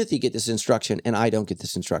does Timothy get this instruction and I don't get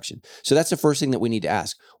this instruction? So that's the first thing that we need to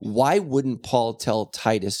ask. Why wouldn't Paul tell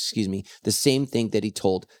Titus, the same thing that he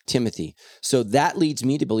told Timothy? So that leads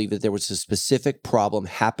me to believe that there was a specific problem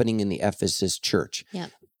happening in the Ephesus church. Yeah.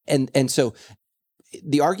 And so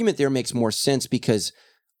the argument there makes more sense because,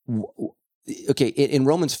 in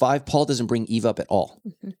Romans 5, Paul doesn't bring Eve up at all.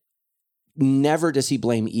 Mm-hmm. Never does he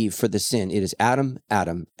blame Eve for the sin. It is Adam.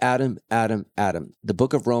 The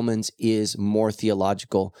book of Romans is more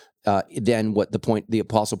theological than what the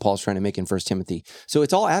Apostle Paul is trying to make in 1 Timothy. So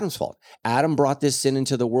it's all Adam's fault. Adam brought this sin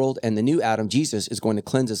into the world, and the new Adam, Jesus, is going to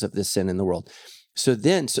cleanse us of this sin in the world.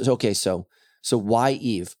 So why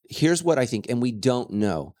Eve? Here's what I think, and we don't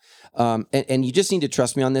know. And you just need to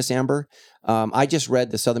trust me on this, Amber. I just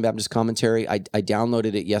read the Southern Baptist commentary. I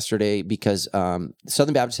downloaded it yesterday because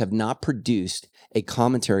Southern Baptists have not produced a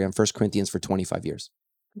commentary on 1 Corinthians for 25 years.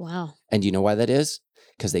 Wow. And you know why that is?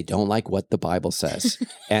 Because they don't like what the Bible says.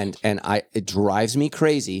 and it drives me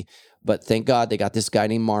crazy, but thank God they got this guy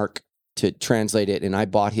named Mark to translate it, and I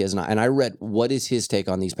bought his, and I read what is his take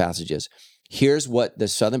on these passages. Here's what the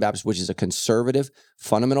Southern Baptists, which is a conservative,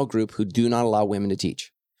 fundamental group who do not allow women to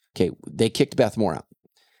teach. Okay, they kicked Beth Moore out.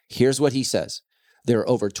 Here's what he says. There are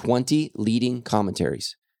over 20 leading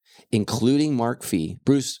commentaries, including Mark Fee,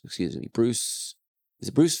 Bruce Fee?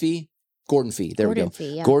 Gordon Fee. There Gordon we go.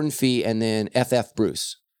 Fee, yeah. Gordon Fee and then F.F.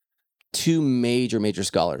 Bruce. Two major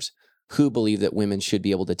scholars who believe that women should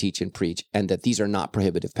be able to teach and preach and that these are not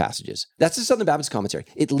prohibitive passages. That's the Southern Baptist commentary.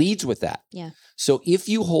 It leads with that. Yeah. So if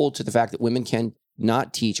you hold to the fact that women can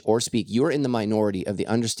not teach or speak, you're in the minority of the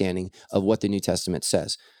understanding of what the New Testament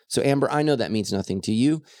says. So Amber, I know that means nothing to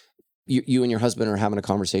you. You and your husband are having a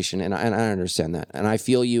conversation, and I understand that. And I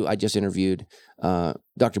feel you. I just interviewed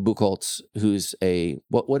Dr. Buchholz, who's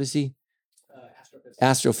what is he?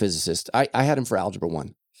 Astrophysicist. I had him for Algebra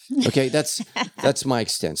 1. Okay, that's my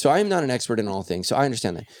extent. So I am not an expert in all things. So I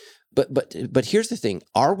understand that. But here's the thing.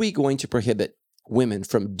 Are we going to prohibit women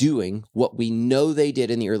from doing what we know they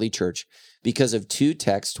did in the early church because of two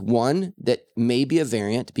texts? One that may be a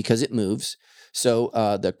variant because it moves. So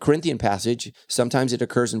the Corinthian passage, sometimes it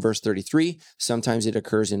occurs in verse 33, sometimes it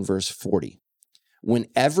occurs in verse 40.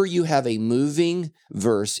 Whenever you have a moving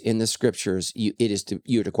verse in the scriptures,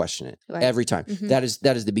 you're to question it every time. Mm-hmm. That is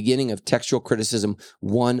the beginning of textual criticism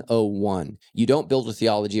 101. You don't build a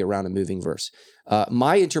theology around a moving verse.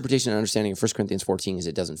 My interpretation and understanding of 1 Corinthians 14 is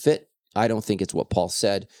it doesn't fit. I don't think it's what Paul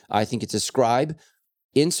said. I think it's a scribe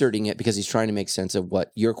inserting it because he's trying to make sense of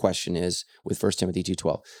what your question is with 1 Timothy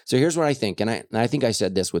 2:12. So here's what I think, and I think I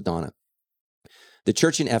said this with Donna. The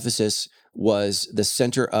church in Ephesus was the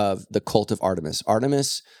center of the cult of Artemis.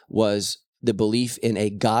 Artemis was the belief in a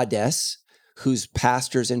goddess whose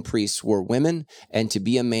pastors and priests were women, and to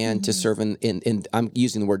be a man to serve in I'm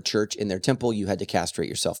using the word church, in their temple, you had to castrate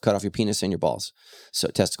yourself, cut off your penis and your balls. So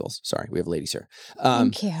testicles. Sorry, we have ladies here.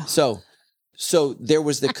 Thank you. So there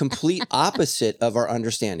was the complete opposite of our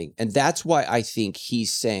understanding. And that's why I think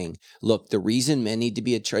he's saying, look, the reason men need to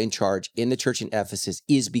be in charge in the church in Ephesus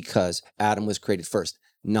is because Adam was created first,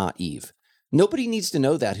 not Eve. Nobody needs to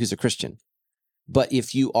know that who's a Christian. But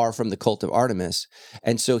if you are from the cult of Artemis,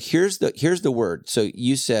 and so here's the word. So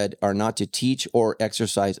you said are not to teach or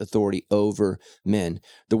exercise authority over men.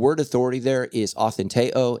 The word authority there is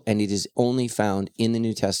authenteo, and it is only found in the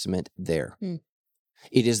New Testament there.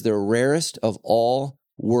 It is the rarest of all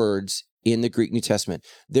words in the Greek New Testament.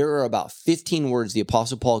 There are about 15 words the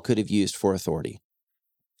Apostle Paul could have used for authority.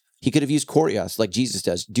 He could have used kurios like Jesus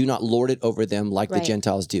does. Do not lord it over them like the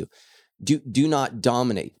Gentiles do. Do not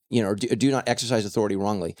dominate, or do not exercise authority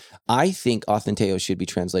wrongly. I think authenteo should be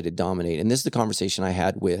translated dominate. And this is the conversation I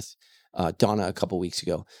had with Donna a couple weeks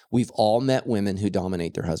ago. We've all met women who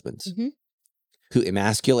dominate their husbands, who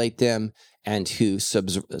emasculate them, and who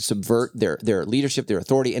subvert their leadership, their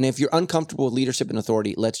authority. And if you're uncomfortable with leadership and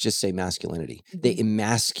authority, let's just say masculinity. They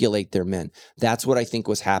emasculate their men. That's what I think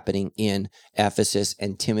was happening in Ephesus.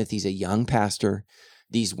 And Timothy's a young pastor.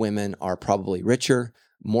 These women are probably richer,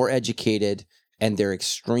 more educated, and they're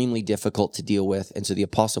extremely difficult to deal with. And so the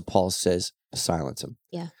Apostle Paul says, silence them.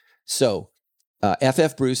 Yeah. So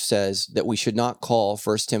F.F. Bruce says that we should not call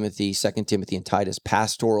 1 Timothy, 2 Timothy, and Titus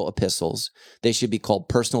pastoral epistles. They should be called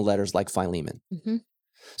personal letters like Philemon.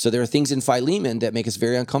 So there are things in Philemon that make us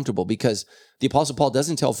very uncomfortable because the Apostle Paul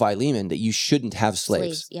doesn't tell Philemon that you shouldn't have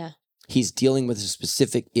slaves. Yeah. He's dealing with a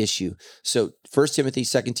specific issue. So 1 Timothy,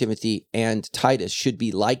 2 Timothy, and Titus should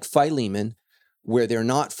be like Philemon, where they're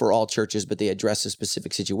not for all churches, but they address a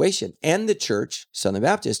specific situation. And the church, Southern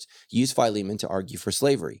Baptist, used Philemon to argue for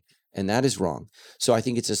slavery. And that is wrong. So I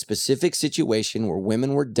think it's a specific situation where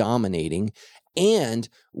women were dominating, and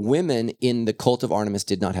women in the cult of Artemis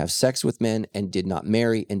did not have sex with men and did not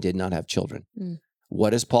marry and did not have children.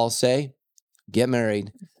 What does Paul say? Get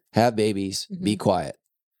married, have babies, be quiet.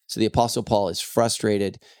 So the Apostle Paul is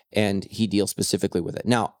frustrated, and he deals specifically with it.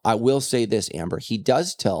 Now, I will say this, Amber. He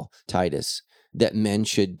does tell Titus that men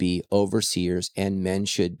should be overseers and men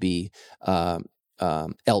should be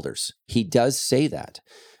elders. He does say that.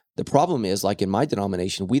 The problem is, like in my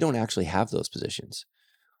denomination, we don't actually have those positions.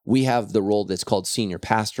 We have the role that's called senior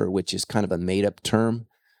pastor, which is kind of a made-up term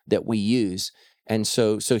that we use. And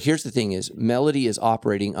so here's the thing is, Melody is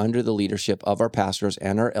operating under the leadership of our pastors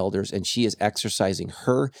and our elders, and she is exercising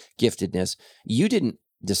her giftedness. You didn't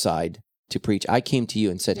decide to preach. I came to you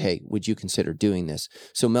and said, hey, would you consider doing this?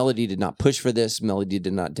 So Melody did not push for this. Melody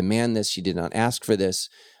did not demand this. She did not ask for this.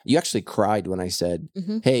 You actually cried when I said,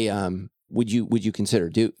 hey, would you consider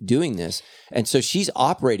doing this? And so she's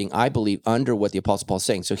operating, I believe, under what the Apostle Paul is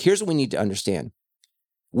saying. So here's what we need to understand.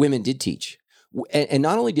 Women did teach. And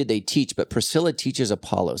not only did they teach, but Priscilla teaches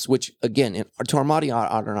Apollos, which, again, to our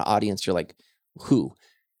audience, you're like, who?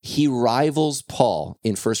 He rivals Paul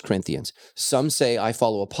in 1 Corinthians. Some say, I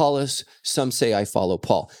follow Apollos. Some say, I follow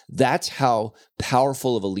Paul. That's how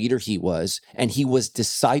powerful of a leader he was. And he was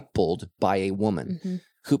discipled by a woman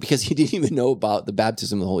because he didn't even know about the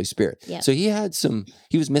baptism of the Holy Spirit. Yep. So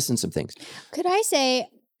he was missing some things. Could I say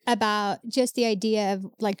about just the idea of,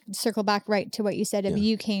 like, circle back right to what you said of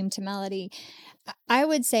you came to Melody? I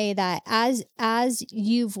would say that as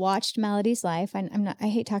you've watched Melody's life, and I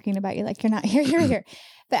hate talking about you like you're not here, you're here,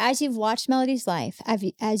 but as you've watched Melody's life,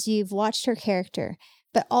 as you've watched her character,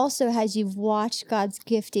 but also as you've watched God's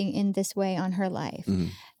gifting in this way on her life,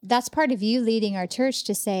 that's part of you leading our church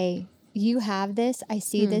to say, you have this, I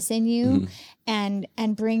see this in you, and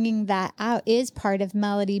bringing that out is part of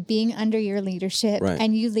Melody being under your leadership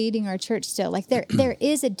and you leading our church still. Like there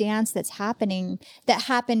is a dance that's happening that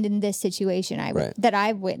happened in this situation that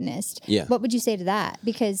I've witnessed. Yeah. What would you say to that?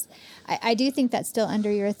 Because I do think that's still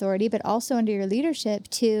under your authority, but also under your leadership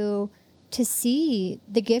to see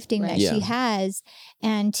the gifting that she has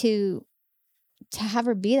and to have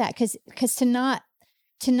her be that. Because to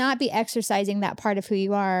not be exercising that part of who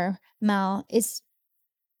you are, Mel, is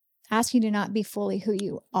asking you to not be fully who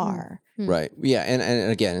you are. Right. Yeah.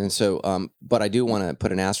 And again, and so, but I do want to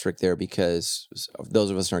put an asterisk there because those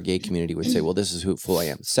of us in our gay community would say, well, this is who I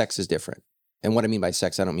am. Sex is different. And what I mean by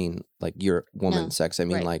sex, I don't mean like your woman sex. I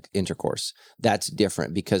mean like intercourse. That's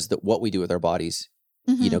different because what we do with our bodies,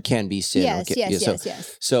 can be sin.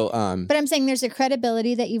 Yes. So, but I'm saying there's a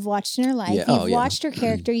credibility that you've watched in her life. You've watched her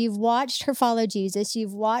character. You've watched her follow Jesus.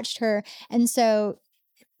 You've watched her. And so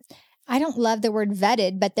I don't love the word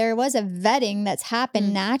vetted, but there was a vetting that's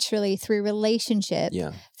happened naturally through relationship,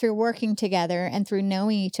 through working together and through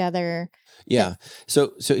knowing each other. Yeah.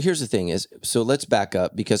 So here's the thing is, so let's back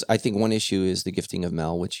up because I think one issue is the gifting of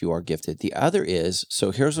Mel, which you are gifted. The other is,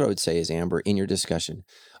 so here's what I would say is, Amber, in your discussion,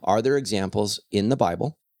 are there examples in the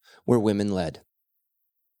Bible where women led?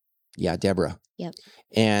 Yeah, Deborah. Yep.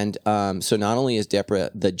 And so not only is Deborah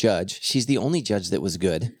the judge, she's the only judge that was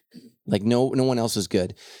good. Like no one else was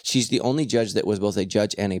good. She's the only judge that was both a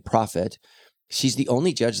judge and a prophet. She's the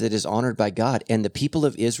only judge that is honored by God. And the people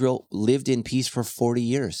of Israel lived in peace for 40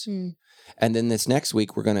 years. And then this next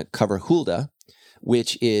week, we're going to cover Huldah,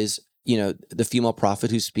 which is, the female prophet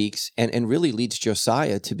who speaks and really leads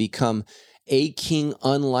Josiah to become a king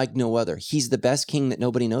unlike no other. He's the best king that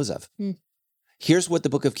nobody knows of. Here's what the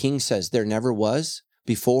book of Kings says. There never was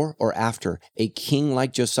before or after a king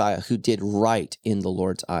like Josiah who did right in the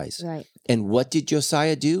Lord's eyes. Right. And what did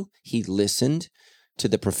Josiah do? He listened to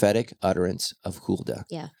the prophetic utterance of Huldah.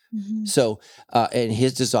 Yeah. So, and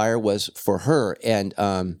his desire was for her and,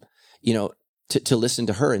 to listen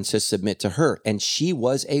to her and to submit to her. And she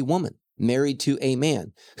was a woman married to a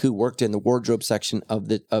man who worked in the wardrobe section of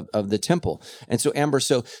the temple. And so, Amber,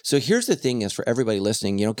 so here's the thing is for everybody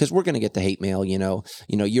listening, because we're going to get the hate mail,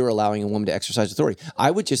 you're allowing a woman to exercise authority.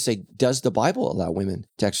 I would just say, does the Bible allow women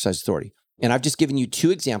to exercise authority? And I've just given you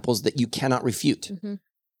two examples that you cannot refute.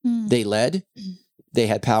 They led, they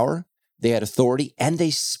had power, they had authority, and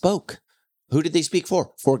they spoke. Who did they speak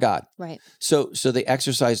for? For God. Right. So they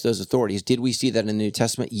exercised those authorities. Did we see that in the New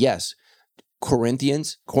Testament? Yes. Corinth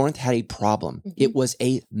had a problem. It was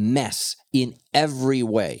a mess in every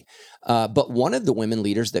way. But one of the women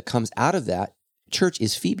leaders that comes out of that church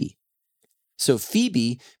is Phoebe. So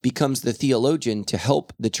Phoebe becomes the theologian to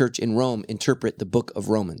help the church in Rome interpret the book of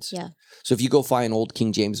Romans. Yeah. So if you go find an old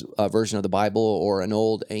King James version of the Bible or an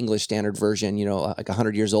old English Standard Version, like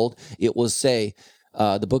 100 years old, it will say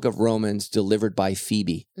the book of Romans delivered by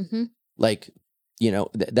Phoebe. Mm-hmm. Like,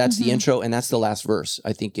 that's the Mhm. intro, and that's the last verse.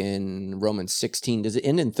 I think in Romans 16, does it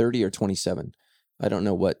end in 30 or 27? I don't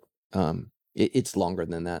know what. It's longer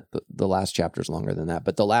than that. The last chapter is longer than that.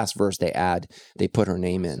 But the last verse they put her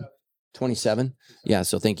name in. 27? Yeah,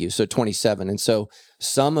 so thank you. So 27. And so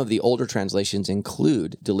some of the older translations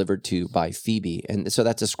include delivered to by Phoebe. And so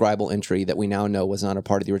that's a scribal entry that we now know was not a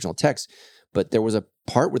part of the original text. But there was a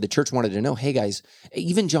part where the church wanted to know, hey guys,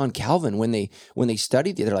 even John Calvin, when they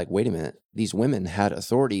studied it, they're like, wait a minute, these women had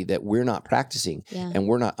authority that we're not practicing and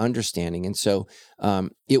we're not understanding. And so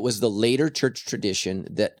it was the later church tradition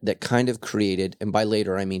that kind of created, and by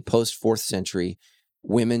later, I mean post 4th century,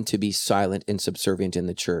 women to be silent and subservient in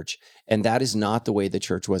the church. And that is not the way the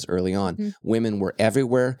church was early on. Mm-hmm. Women were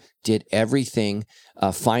everywhere, did everything,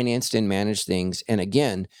 financed and managed things. And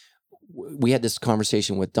again, we had this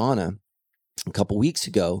conversation with Donna a couple weeks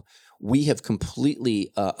ago. We have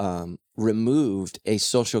completely removed a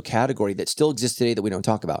social category that still exists today that we don't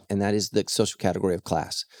talk about, and that is the social category of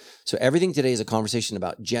class. So everything today is a conversation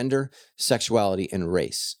about gender, sexuality, and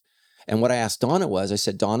race. And what I asked Donna was, I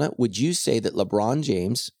said, Donna, would you say that LeBron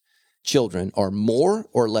James' children are more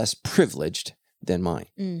or less privileged than mine?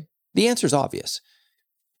 Mm. The answer is obvious.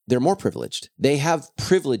 They're more privileged. They have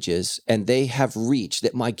privileges and they have reach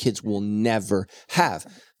that my kids will never have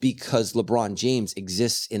because LeBron James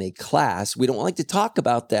exists in a class. We don't like to talk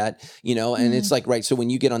about that, and it's like, right, so when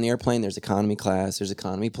you get on the airplane, there's economy class, there's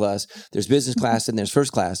economy plus, there's business class, and there's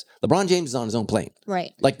first class. LeBron James is on his own plane.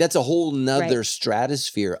 Right. Like that's a whole nother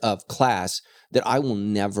stratosphere of class that I will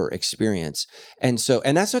never experience. And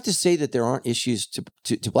that's not to say that there aren't issues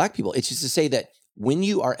to Black people. It's just to say that when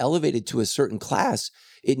you are elevated to a certain class,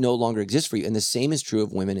 it no longer exists for you. And the same is true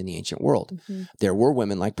of women in the ancient world. Mm-hmm. There were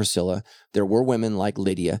women like Priscilla, there were women like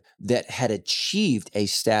Lydia that had achieved a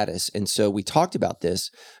status. And so we talked about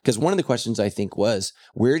this because one of the questions I think was,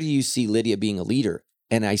 where do you see Lydia being a leader?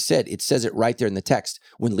 And I said, it says it right there in the text.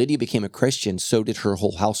 When Lydia became a Christian, so did her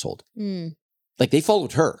whole household. Mm. Like they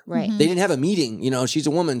followed her. Right. Mhm. They didn't have a meeting, she's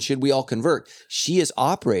a woman, should we all convert? She is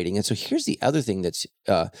operating. And so here's the other thing that's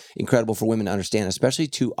incredible for women to understand, especially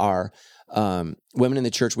to our women in the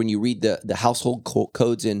church. When you read the household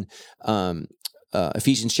codes in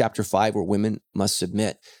Ephesians chapter 5, where women must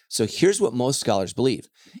submit. So here's what most scholars believe.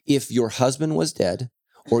 If your husband was dead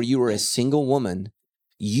or you were a single woman,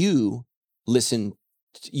 you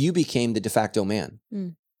became the de facto man.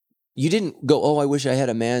 Mm. You didn't go, oh, I wish I had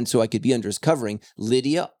a man so I could be under his covering.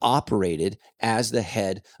 Lydia operated as the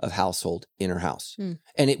head of household in her house. Mm.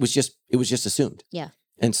 And it was just assumed. Yeah.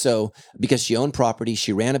 And so because she owned property,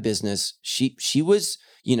 she ran a business, she was,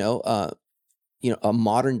 a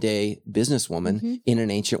modern day businesswoman in an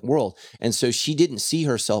ancient world. And so she didn't see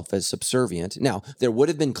herself as subservient. Now, there would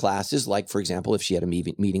have been classes like, for example, if she had a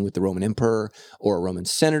meeting with the Roman emperor or a Roman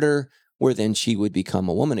senator, where then she would become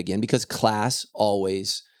a woman again, because class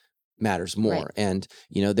always matters more. Right. And,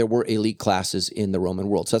 there were elite classes in the Roman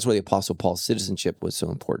world. So that's why the Apostle Paul's citizenship was so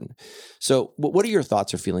important. So what are your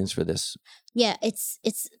thoughts or feelings for this? Yeah, it's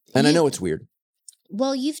And I know it's weird.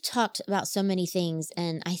 Well, you've talked about so many things,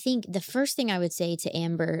 and I think the first thing I would say to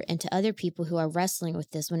Amber and to other people who are wrestling with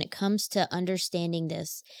this when it comes to understanding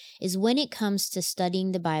this is when it comes to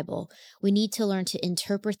studying the Bible, we need to learn to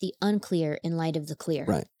interpret the unclear in light of the clear.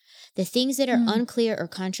 Right. The things that are unclear or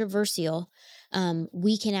controversial,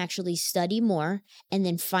 we can actually study more and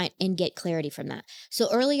then find and get clarity from that. So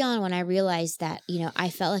early on, when I realized that, I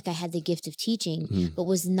felt like I had the gift of teaching, but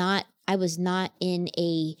I was not in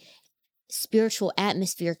a spiritual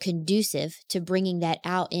atmosphere conducive to bringing that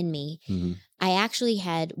out in me. Mm-hmm. I actually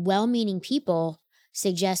had well-meaning people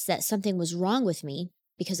suggest that something was wrong with me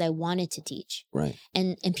because I wanted to teach. Right.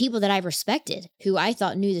 And people that I respected who I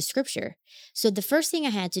thought knew the scripture. So the first thing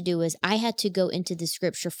I had to do was I had to go into the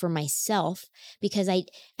scripture for myself because I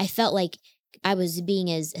felt like I was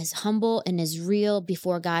being as humble and as real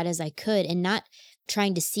before God as I could, and not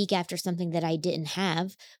trying to seek after something that I didn't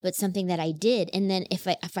have, but something that I did. And then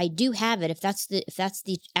if I do have it, if that's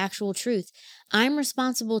the actual truth, I'm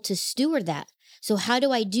responsible to steward that. So how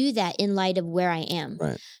do I do that in light of where I am?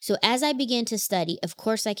 Right. So as I began to study, of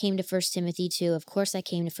course I came to 1 Timothy 2, of course I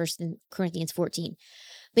came to 1 Corinthians 14.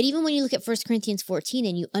 But even when you look at 1 Corinthians 14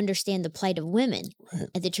 and you understand the plight of women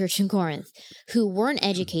at the church in Corinth who weren't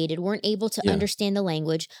educated, weren't able to understand the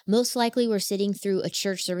language, most likely were sitting through a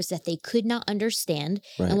church service that they could not understand.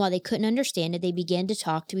 And while they couldn't understand it, they began to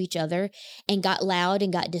talk to each other and got loud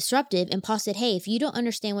and got disruptive. And Paul said, hey, if you don't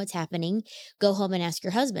understand what's happening, go home and ask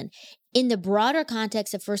your husband. In the broader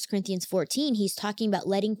context of 1 Corinthians 14, he's talking about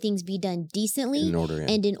letting things be done decently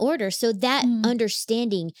and in order. So that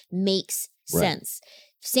understanding makes sense.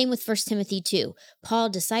 Same with 1 Timothy 2. Paul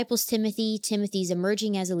disciples Timothy. Timothy's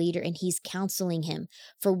emerging as a leader, and he's counseling him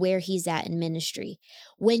for where he's at in ministry.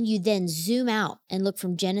 When you then zoom out and look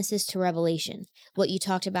from Genesis to Revelation, what you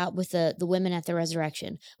talked about with the women at the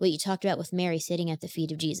resurrection, what you talked about with Mary sitting at the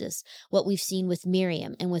feet of Jesus, what we've seen with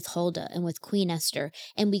Miriam and with Huldah and with Queen Esther,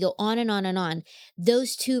 and we go on and on and on.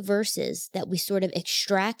 Those two verses that we sort of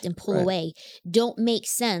extract and pull away don't make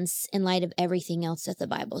sense in light of everything else that the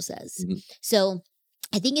Bible says. So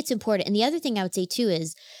I think it's important. And the other thing I would say too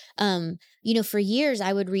is, for years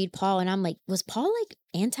I would read Paul and I'm like, was Paul like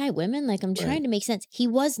anti-women? Like I'm trying to make sense. He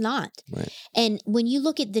was not. And when you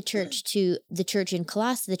look at the church in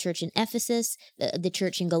Colossae, the church in Ephesus, the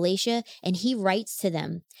church in Galatia, and he writes to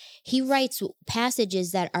them, he writes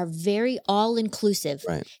passages that are very all-inclusive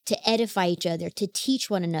to edify each other, to teach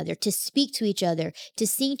one another, to speak to each other, to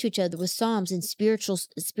sing to each other with psalms and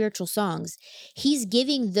spiritual songs. He's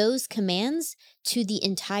giving those commands to the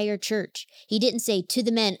entire church. He didn't say to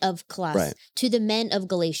the men of Colossae, to the men of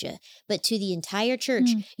Galatia, but to the entire church.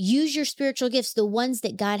 Use your spiritual gifts, the ones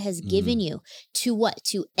that God has given you, to what?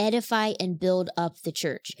 To edify and build up the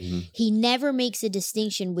church. He never makes a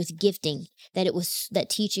distinction with gifting, that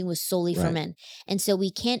teaching was solely for men. And so we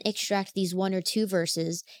can't extract these one or two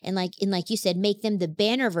verses and like you said, make them the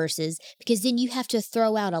banner verses, because then you have to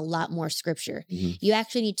throw out a lot more scripture. You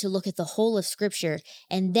actually need to look at the whole of scripture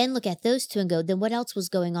and then look at those two and go, then what else was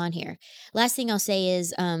going on here? Last thing I'll say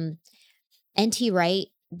is N.T. Wright,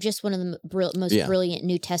 just one of the most brilliant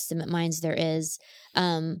New Testament minds there is,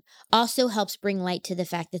 also helps bring light to the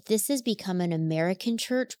fact that this has become an American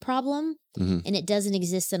church problem, and it doesn't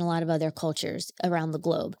exist in a lot of other cultures around the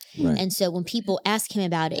globe. And so when people ask him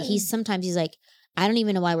about it, he's like, I don't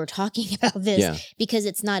even know why we're talking about this because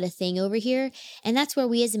it's not a thing over here. And that's where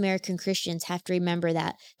we as American Christians have to remember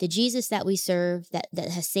that the Jesus that we serve, that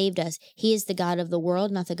has saved us, he is the God of the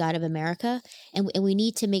world, not the God of America. And we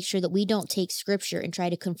need to make sure that we don't take scripture and try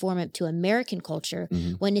to conform it to American culture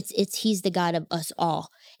when he's the God of us all,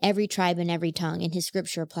 every tribe and every tongue, and his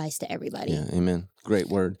scripture applies to everybody. Yeah, amen. Great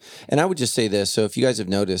word. And I would just say this. So if you guys have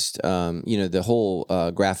noticed, the whole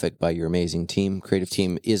graphic by your amazing team, creative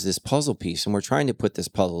team, is this puzzle piece. And we're trying to put this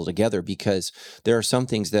puzzle together because there are some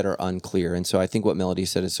things that are unclear. And so I think what Melody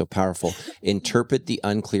said is so powerful. Interpret the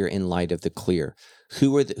unclear in light of the clear.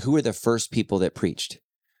 Who are the first people that preached?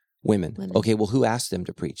 Women. Okay, well, who asked them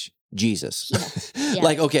to preach? Jesus.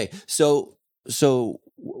 Okay, so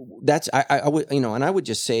that's I would and I would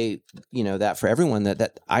just say that for everyone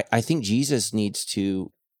that I think Jesus needs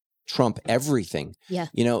to trump everything,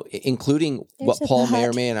 including what Paul may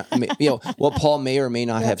or may not, what Paul may or may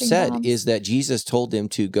not have said is that Jesus told them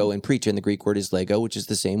to go and preach, and the Greek word is lego, which is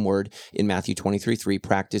the same word in Matthew 23:3.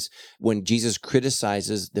 Practice. When Jesus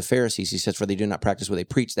criticizes the Pharisees, he says, "For they do not practice what they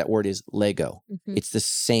preach." That word is lego. It's the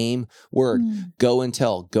same word. Go and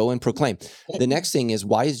tell. Go and proclaim. The next thing is,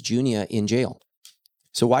 why is Junia in jail?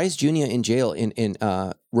 So why is Junia in jail in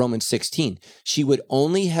Romans 16? She would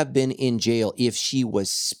only have been in jail if she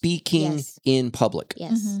was speaking in public.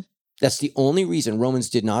 That's the only reason. Romans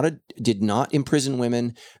did not imprison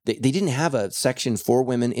women. They didn't have a section for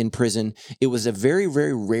women in prison. It was a very,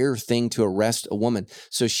 very rare thing to arrest a woman.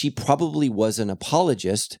 So she probably was an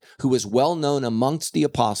apologist who was well known amongst the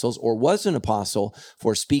apostles, or was an apostle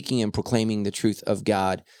for speaking and proclaiming the truth of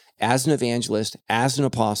God as an evangelist, as an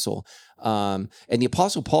apostle. And the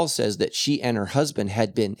Apostle Paul says that she and her husband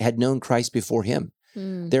had known Christ before him.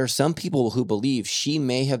 There are some people who believe she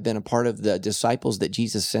may have been a part of the disciples that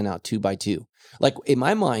Jesus sent out 2 by 2. Like in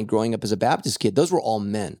my mind, growing up as a Baptist kid, those were all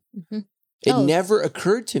men. It never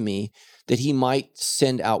occurred to me that he might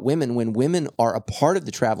send out women when women are a part of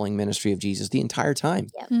the traveling ministry of Jesus the entire time,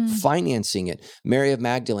 financing it. Mary of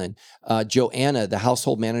Magdalene, Joanna, the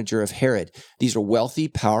household manager of Herod. These are wealthy,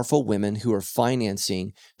 powerful women who are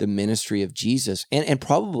financing the ministry of Jesus and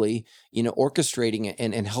probably, orchestrating it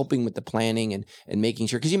and helping with the planning and making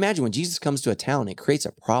sure. Because you imagine when Jesus comes to a town, it creates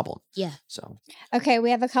a problem. Yeah. So. Okay,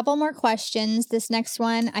 we have a couple more questions. This next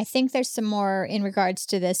one, I think there's some more in regards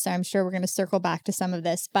to this, so I'm sure we're going to circle back to some of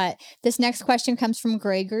this. But this next question comes from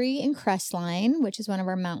Gregory in Crestline, which is one of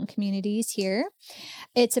our mountain communities here.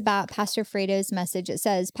 It's about Pastor Fredo's message. It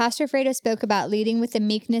says, Pastor Fredo spoke about leading with the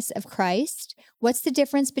meekness of Christ. What's the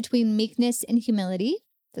difference between meekness and humility?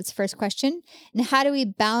 That's the first question. And how do we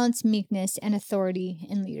balance meekness and authority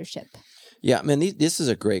in leadership? Yeah, I mean, this is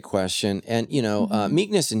a great question. And,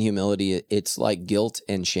 meekness and humility, it's like guilt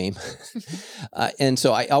and shame. And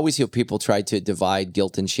so I always hear people try to divide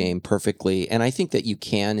guilt and shame perfectly. And I think that you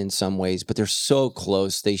can in some ways, but they're so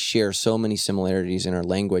close. They share so many similarities in our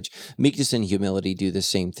language. Meekness and humility do the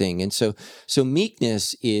same thing. And so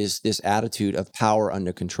meekness is this attitude of power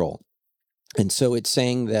under control. And so it's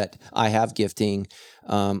saying that I have gifting,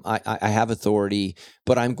 I have authority,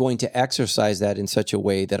 but I'm going to exercise that in such a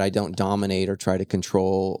way that I don't dominate or try to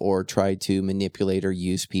control or try to manipulate or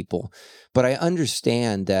use people. But I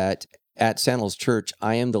understand that at Sandals Church,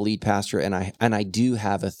 I am the lead pastor and I do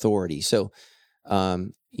have authority. So,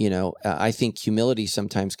 I think humility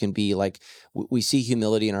sometimes can be like, we see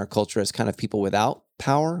humility in our culture as kind of people without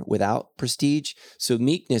power, without prestige. So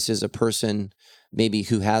meekness is a person maybe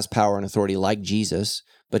who has power and authority like Jesus,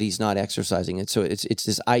 but he's not exercising it. So it's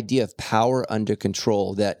this idea of power under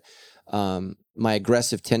control that my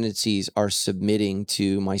aggressive tendencies are submitting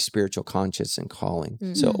to my spiritual conscience and calling.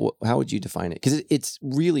 Mm-hmm. So how would you define it? Because it's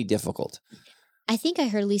really difficult. I think I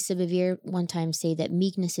heard Lisa Bevere one time say that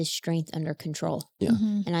meekness is strength under control. Yeah.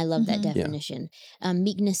 Mm-hmm. And I love that definition. Yeah.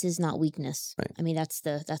 Meekness is not weakness. Right. I mean, that's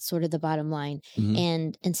sort of the bottom line.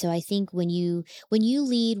 Mm-hmm. And so I think when you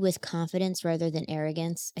lead with confidence rather than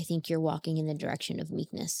arrogance, I think you're walking in the direction of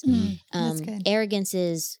meekness. Mm-hmm. That's good. Arrogance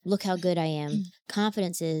is, look how good I am.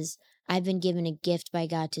 Confidence is, I've been given a gift by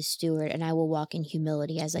God to steward, and I will walk in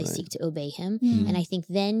humility as I seek to obey him. Mm-hmm. And I think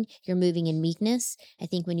then you're moving in meekness. I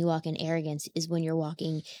think when you walk in arrogance is when you're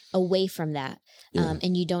walking away from that.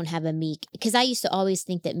 And you don't have a meek. Because I used to always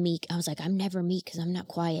think that meek, I was like, I'm never meek because I'm not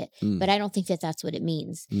quiet. But I don't think that that's what it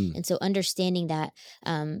means. And so understanding that,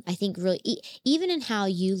 I think really, even in how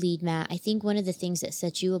you lead, Matt, I think one of the things that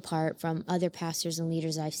sets you apart from other pastors and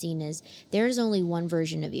leaders I've seen is there's only one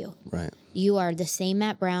version of you. Right. You are the same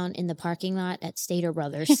Matt Brown in the parking lot at Stater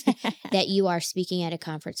Brothers that you are speaking at a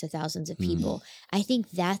conference to thousands of people. I think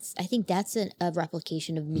that's a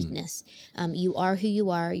replication of meekness. You are who you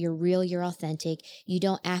are. You're real. You're authentic. You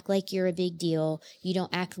don't act like you're a big deal. You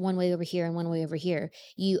don't act one way over here and one way over here.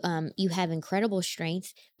 You have incredible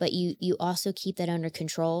strength, but you also keep that under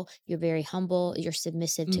control. You're very humble. You're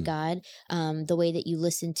submissive to God. The way that you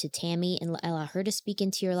listen to Tammy and allow her to speak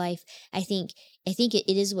into your life, I think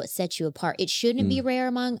it is what sets you apart. It shouldn't be rare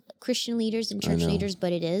among Christian leaders and church leaders,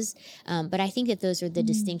 but it is. But I think that those are the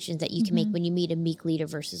distinctions that you can make when you meet a meek leader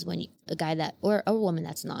versus when a guy that or a woman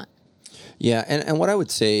that's not. Yeah, and what I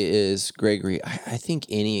would say is, Gregory, I think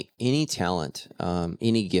any talent,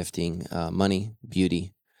 any gifting, money,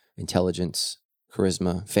 beauty, intelligence,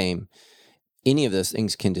 charisma, fame, any of those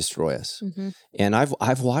things can destroy us. And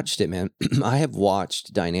I've watched it, man. I have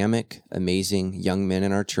watched dynamic, amazing young men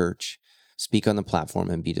in our church speak on the platform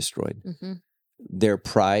and be destroyed. Their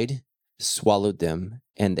pride swallowed them,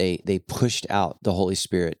 and they pushed out the Holy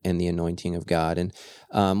Spirit and the anointing of God. And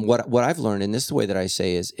what I've learned, and this is the way that I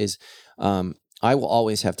say is I will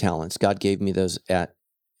always have talents. God gave me those at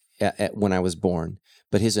when I was born,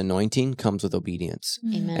 but his anointing comes with obedience.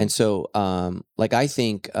 Amen. And so I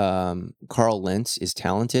think Carl Lentz is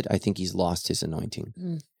talented. I think he's lost his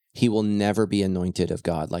anointing. He will never be anointed of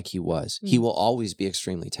God like he was. He will always be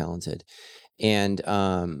extremely talented. And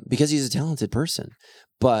because he's a talented person.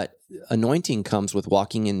 But anointing comes with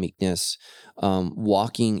walking in meekness,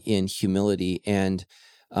 walking in humility, and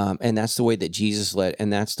that's the way that Jesus led,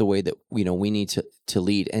 and that's the way that we need to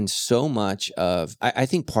lead. And so much of, I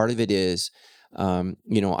think part of it is,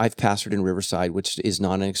 I've pastored in Riverside, which is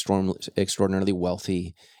not an extraordinarily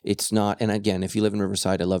wealthy. It's not, and again, if you live in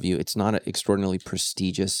Riverside, I love you. It's not an extraordinarily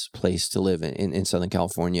prestigious place to live in Southern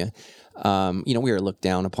California. We are looked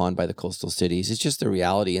down upon by the coastal cities. It's just the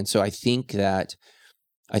reality. And so I think that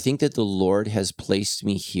the Lord has placed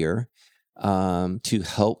me here to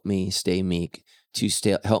help me stay meek,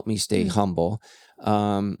 help me stay humble.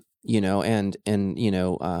 God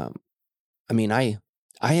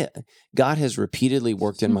has repeatedly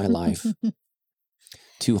worked in my life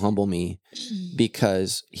to humble me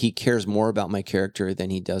because he cares more about my character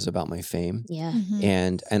than he does about my fame. Yeah.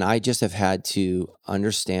 And I just have had to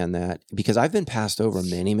understand that because I've been passed over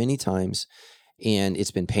many, many times, and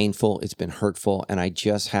it's been painful, it's been hurtful, and I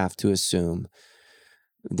just have to assume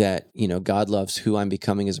that, God loves who I'm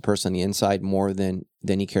becoming as a person on the inside more than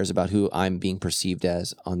he cares about who I'm being perceived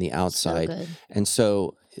as on the outside.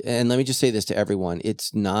 So good. And let me just say this to everyone.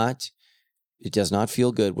 It's not It does not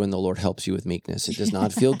feel good when the Lord helps you with meekness. It does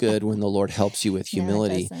not feel good when the Lord helps you with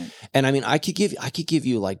humility. No, it doesn't. And I mean, I could give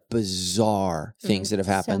you like bizarre things that have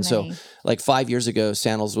happened. So So many. like 5 years ago,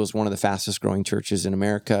 Sandals was one of the fastest growing churches in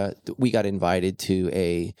America. We got invited to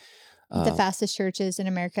a The fastest churches in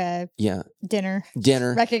America dinner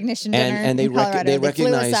recognition dinner and they in Colorado. They flew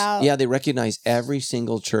us recognize out. they recognize every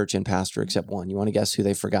single church and pastor except one. You want to guess who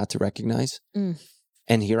they forgot to recognize?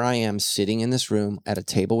 And here I am sitting in this room at a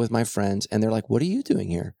table with my friends, and they're like, "What are you doing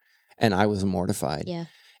here?" And I was mortified. Yeah.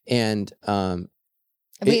 And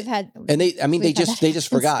We've had, and they just happen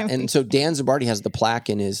forgot. so And so Dan Zabardi has the plaque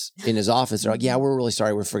in his office. They're like, "Yeah, we're really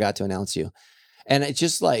sorry, we forgot to announce you." And it's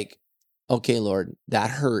just like, okay, Lord, that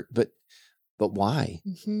hurt, but why?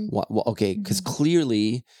 Well, okay, because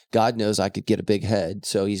clearly God knows I could get a big head,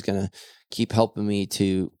 so He's gonna keep helping me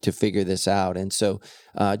to figure this out. And so,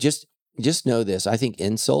 just know this: I think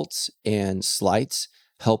insults and slights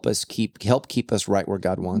help keep us right where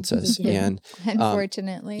God wants us. Yeah. And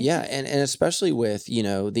unfortunately, and especially with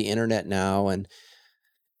the internet now, and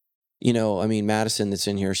I mean, Madison that's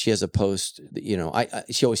in here, she has a post.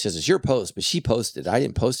 She always says it's your post, but she posted. I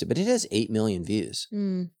didn't post it, but it has 8 million views.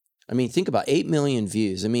 I mean, think about 8 million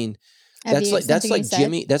views. I mean, that's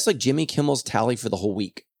like Jimmy Kimmel's tally for the whole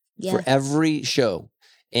week for every show.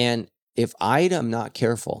 And if I am not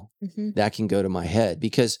careful, that can go to my head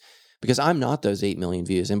because I'm not those 8 million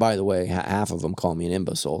views. And by the way, half of them call me an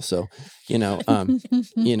imbecile. So,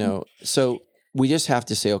 so we just have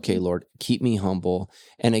to say, okay, Lord, keep me humble.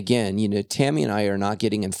 And again, Tammy and I are not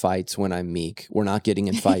getting in fights when I'm meek. We're not getting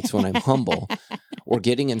in fights when I'm humble. We're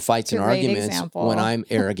getting in fights and arguments when I'm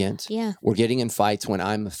arrogant. Yeah. We're getting in fights when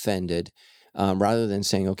I'm offended, rather than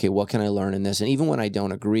saying, okay, what can I learn in this? And even when I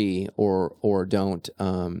don't agree or don't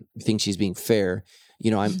think she's being fair,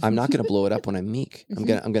 I'm not going to blow it up when I'm meek. I'm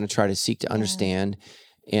going to try to seek to understand.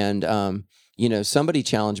 And somebody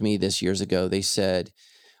challenged me this years ago. They said,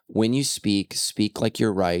 when you speak like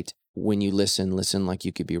you're right. When you listen like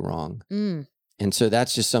you could be wrong. And so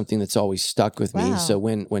that's just something that's always stuck with me. So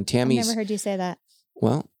when Tammy's... I've never heard you say that.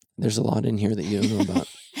 Well, there's a lot in here that you don't know about.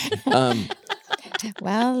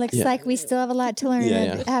 Well, looks like we still have a lot to learn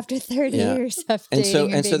after 30 years of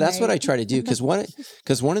dating. And so that's what I married. try to do, because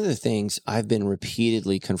one of the things I've been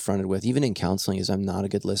repeatedly confronted with, even in counseling, is I'm not a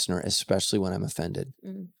good listener, especially when I'm offended.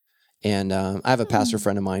 And I have a pastor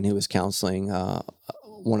friend of mine who was counseling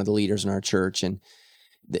one of the leaders in our church, and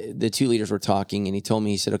the two leaders were talking, and he told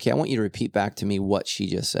me, he said, "Okay, I want you to repeat back to me what she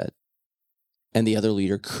just said." And the other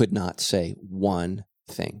leader could not say one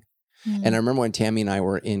thing. And I remember when Tammy and I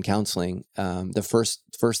were in counseling, the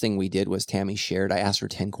first thing we did was Tammy shared. I asked her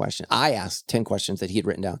 10 questions. I asked 10 questions that he had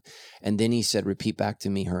written down. And then he said, "Repeat back to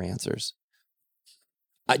me her answers."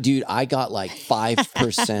 Dude, I got like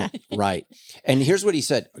 5% right. And here's what he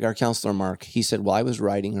said, our counselor, Mark. He said, "Well, I was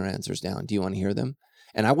writing her answers down. Do you want to hear them?"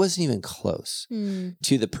 And I wasn't even close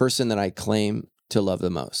to the person that I claim to love the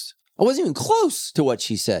most. I wasn't even close to what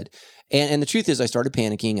she said. And the truth is, I started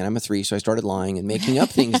panicking, and I'm a 3, so I started lying and making up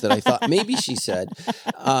things that I thought maybe she said.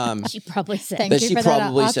 She probably said. Thank you for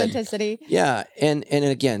that authenticity. Yeah, and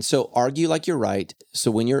again, so argue like you're right.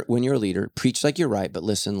 So when you're a leader, preach like you're right, but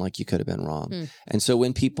listen like you could have been wrong. And so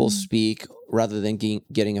when people speak, rather than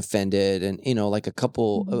getting offended, and like a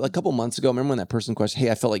couple months ago, remember when that person questioned,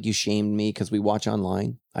 "Hey, I felt like you shamed me because we watch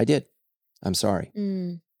online." I did. I'm sorry.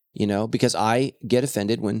 Because I get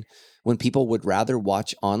offended when people would rather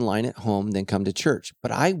watch online at home than come to church.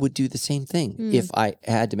 But I would do the same thing if I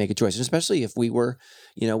had to make a choice, and especially if we were,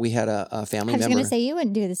 we had a family member. I was going to say you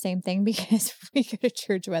wouldn't do the same thing because we go to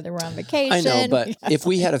church whether we're on vacation. I know, but if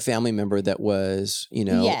we had a family member that was, in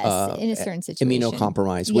a certain situation,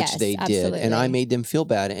 immunocompromised, which they did, and I made them feel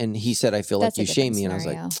bad, and he said, "I feel like you shamed me," and I was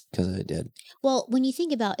like, "Because I did." Well, when you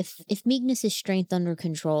think about if meekness is strength under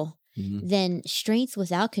control, then strength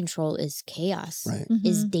without control is chaos, right?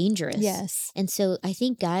 Is dangerous. Yes. And so I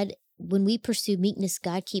think God, when we pursue meekness,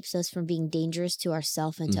 God keeps us from being dangerous to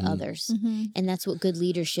ourselves and to others. And that's what good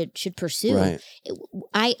leaders should pursue. Right.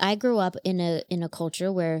 I grew up in a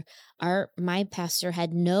culture where my pastor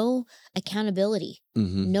had no accountability.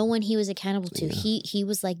 No one he was accountable to. He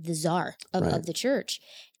was like the czar of the church.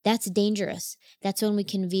 That's dangerous. That's when we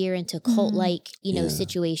can veer into cult-like,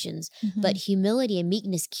 situations. But humility and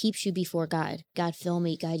meekness keeps you before God. God, fill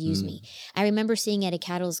me. God, use me. I remember seeing at a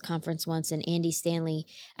Catalyst conference once, and Andy Stanley,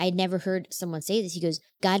 I had never heard someone say this. He goes,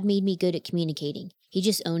 "God made me good at communicating." He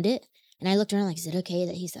just owned it. And I looked around like, is it okay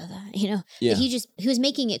that he said that? But he was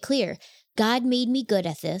making it clear. God made me good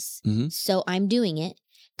at this, so I'm doing it.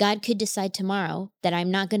 God could decide tomorrow that I'm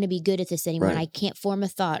not going to be good at this anymore. Right. And I can't form a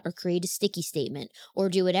thought or create a sticky statement or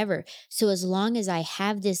do whatever. So as long as I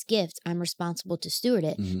have this gift, I'm responsible to steward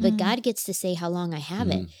it. Mhm. But God gets to say how long I have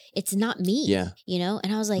it. It's not me, Yeah.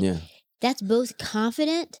 And I was like, Yeah. that's both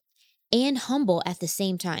confident and humble at the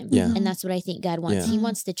same time. Yeah. And that's what I think God wants. Yeah. He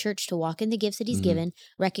wants the church to walk in the gifts that he's given,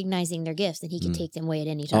 recognizing their gifts, and he can take them away at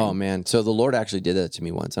any time. Oh, man. So the Lord actually did that to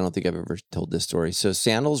me once. I don't think I've ever told this story. So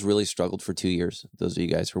Sandals really struggled for 2 years. Those of you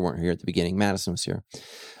guys who weren't here at the beginning, Madison was here.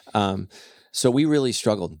 So we really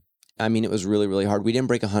struggled. I mean, it was really, really hard. We didn't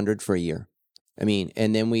break 100 for a year. I mean,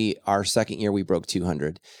 and then our second year, we broke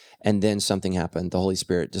 200. And then something happened. The Holy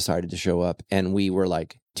Spirit decided to show up, and we were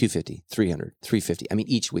like 250, 300, 350. I mean,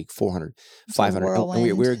 each week, 400, 500. And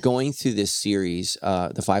we were going through this series,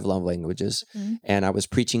 the 5 love languages, and I was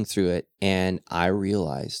preaching through it, and I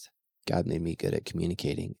realized God made me good at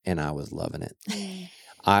communicating, and I was loving it.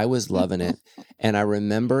 I was loving it. And I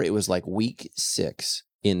remember it was like week 6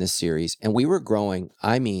 in the series, and we were growing.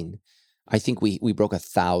 I mean, I think we broke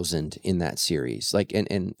 1,000 in that series. Like,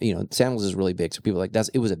 and Sandals is really big. So people are like,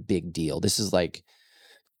 it was a big deal. This is like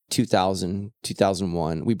 2000,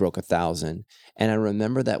 2001. We broke 1,000. And I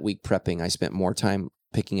remember that week prepping, I spent more time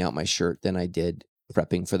picking out my shirt than I did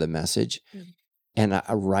prepping for the message. And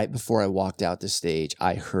right before I walked out the stage,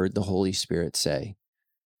 I heard the Holy Spirit say,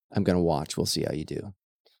 I'm going to watch. We'll see how you do.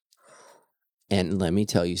 And let me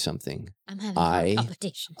tell you something. I'm having heart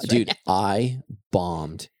palpitations dude, right now. I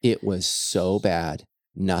bombed. It was so bad.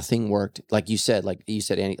 Nothing worked. Like you said,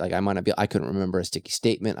 Annie, like I couldn't remember a sticky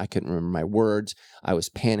statement. I couldn't remember my words. I was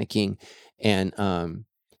panicking. And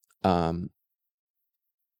I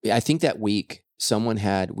think that week Tammy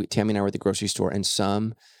and I were at the grocery store, and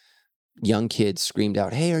some young kid screamed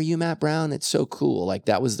out, "Hey, are you Matt Brown? It's so cool." Like,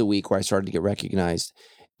 that was the week where I started to get recognized.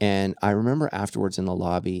 And I remember afterwards in the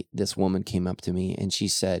lobby, this woman came up to me and she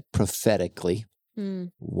said prophetically,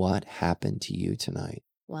 "What happened to you tonight?"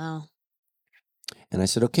 Wow. And I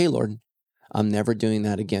said, "Okay, Lord, I'm never doing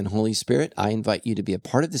that again. Holy Spirit, I invite you to be a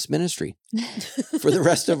part of this ministry for the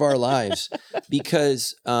rest of our lives."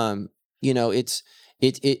 Because,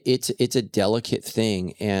 it's a delicate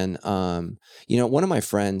thing. And, one of my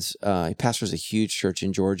friends, he pastors a huge church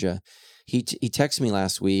in Georgia. He texted me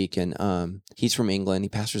last week, and he's from England. He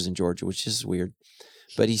pastors in Georgia, which is weird.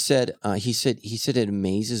 But he said it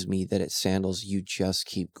amazes me that at Sandals you just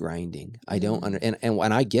keep grinding. I don't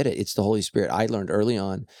and I get it. It's the Holy Spirit. I learned early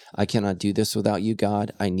on, I cannot do this without you,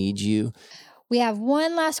 God. I need you. We have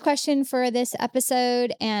one last question for this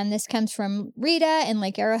episode, and this comes from Rita in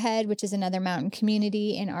Lake Arrowhead, which is another mountain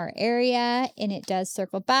community in our area, and it does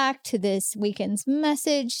circle back to this weekend's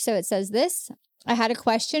message. So it says this: I had a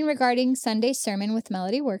question regarding Sunday sermon with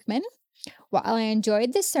Melody Workman. While I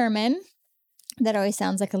enjoyed the sermon, that always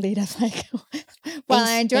sounds like a lead up, like, while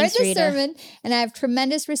I enjoyed the sermon and I have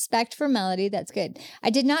tremendous respect for Melody, that's good, I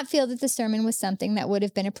did not feel that the sermon was something that would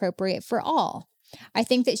have been appropriate for all. I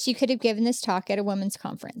think that she could have given this talk at a women's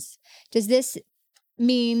conference. Does this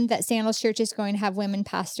mean that Sandals Church is going to have women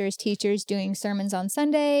pastors, teachers doing sermons on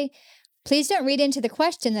Sunday? Please don't read into the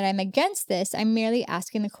question that I'm against this. I'm merely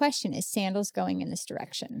asking the question, is Sandals going in this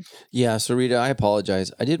direction? Yeah, so Rita, I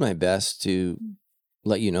apologize. I did my best to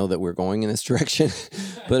let you know that we're going in this direction,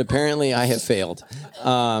 but apparently I have failed.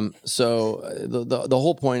 So the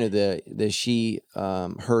whole point of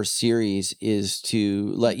her series is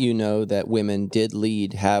to let you know that women did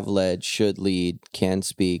lead, have led, should lead, can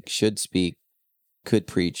speak, should speak, could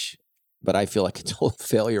preach. But I feel like a total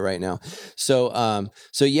failure right now. So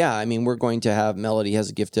yeah, I mean, we're going to have Melody has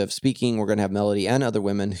a gift of speaking. We're going to have Melody and other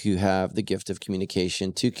women who have the gift of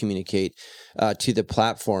communication to communicate to the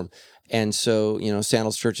platform. And so,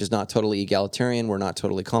 Sandals Church is not totally egalitarian. We're not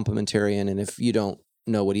totally complementarian. And if you don't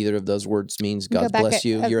know what either of those words means, God bless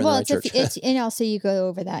you. You're in the right church. And also you go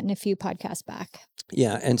over that in a few podcasts back.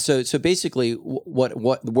 Yeah. And so basically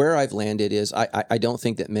where I've landed is I don't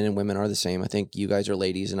think that men and women are the same. I think you guys are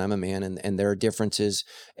ladies and I'm a man, and there are differences,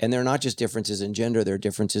 and they're not just differences in gender, there are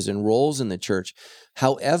differences in roles in the church.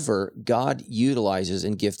 However, God utilizes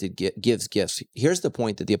and gives gifts. Here's the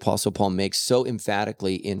point that the Apostle Paul makes so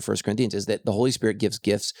emphatically in 1 Corinthians is that the Holy Spirit gives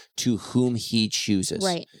gifts to whom he chooses.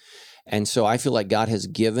 Right. And so I feel like God has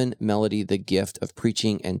given Melody the gift of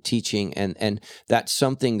preaching and teaching. And that's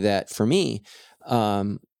something that for me,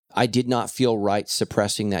 I did not feel right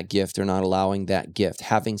suppressing that gift or not allowing that gift.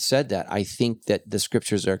 Having said that, I think that the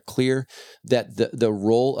scriptures are clear that the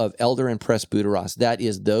role of elder and presbyteros, that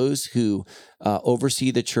is those who oversee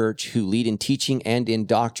the church, who lead in teaching and in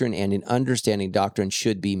doctrine and in understanding doctrine,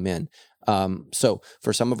 should be men. So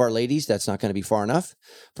for some of our ladies, that's not going to be far enough.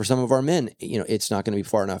 For some of our men, it's not going to be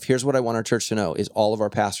far enough. Here's what I want our church to know is all of our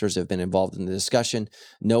pastors have been involved in the discussion.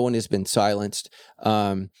 No one has been silenced.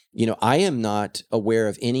 I am not aware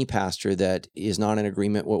of any pastor that is not in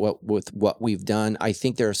agreement with what we've done. I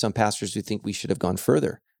think there are some pastors who think we should have gone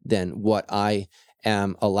further than what I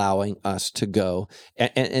am allowing us to go.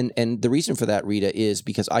 And the reason for that, Rita, is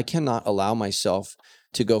because I cannot allow myself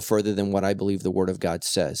to go further than what I believe the Word of God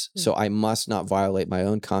says. So I must not violate my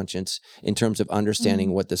own conscience in terms of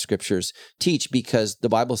understanding what the Scriptures teach, because the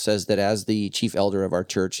Bible says that as the chief elder of our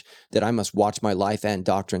church, that I must watch my life and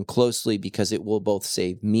doctrine closely, because it will both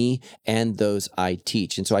save me and those I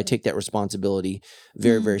teach. And so I take that responsibility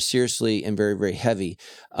very, very seriously and very, very heavy.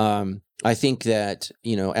 I think that,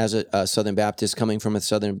 as a Southern Baptist coming from a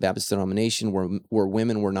Southern Baptist denomination where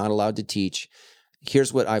women were not allowed to teach,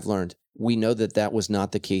 here's what I've learned. We know that was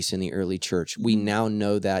not the case in the early church. We now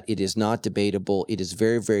know that it is not debatable. It is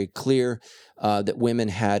very, very clear that women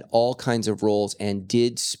had all kinds of roles and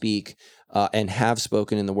did speak and have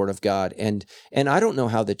spoken in the Word of God. And I don't know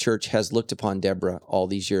how the church has looked upon Deborah all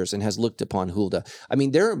these years and has looked upon Huldah. I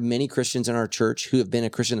mean, there are many Christians in our church who have been a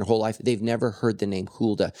Christian their whole life. They've never heard the name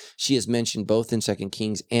Huldah. She is mentioned both in 2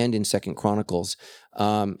 Kings and in 2 Chronicles.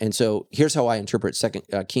 And so here's how I interpret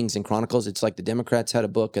 2 Kings and Chronicles. It's like the Democrats had a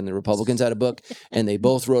book and the Republicans had a book, and they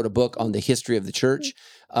both wrote a book on the history of the church.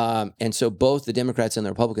 And so both the Democrats and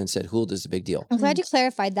the Republicans said Huldah is a big deal. I'm glad you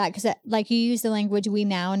clarified that, because you use the language we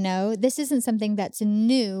now know. This isn't something that's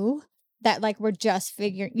new, that we're just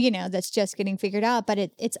that's just getting figured out, but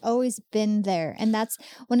it's always been there. And that's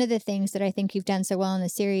one of the things that I think you've done so well in the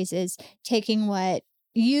series, is taking what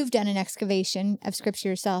you've done an excavation of Scripture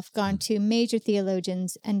yourself, gone to major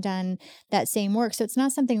theologians and done that same work. So it's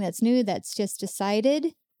not something that's new, that's just decided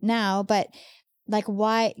now, but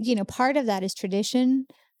why, part of that is tradition,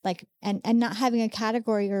 and not having a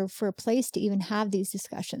category or for a place to even have these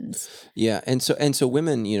discussions. Yeah. And so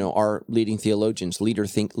women, are leading theologians,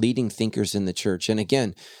 leading thinkers in the church. And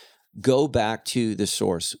again, go back to the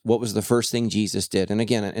source. What was the first thing Jesus did? And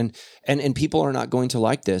again, and people are not going to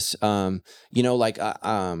like this. I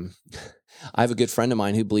have a good friend of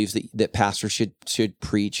mine who believes that pastors should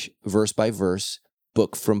preach verse by verse,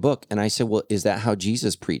 book from book. And I said, well, is that how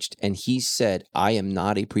Jesus preached? And he said, I am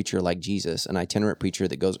not a preacher like Jesus, an itinerant preacher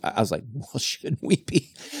that goes, I was like, well, shouldn't we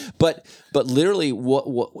be? But literally what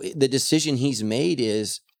the decision he's made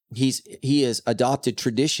is he has adopted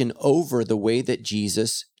tradition over the way that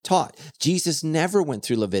Jesus taught. Jesus never went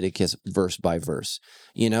through Leviticus verse by verse,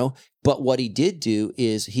 but what he did do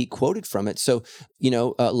is he quoted from it. So,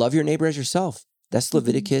 love your neighbor as yourself. That's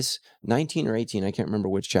Leviticus 19 or 18. I can't remember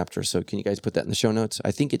which chapter. So can you guys put that in the show notes?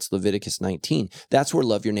 I think it's Leviticus 19. That's where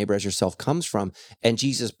love your neighbor as yourself comes from. And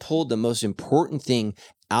Jesus pulled the most important thing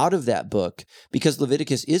out of that book, because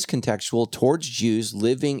Leviticus is contextual towards Jews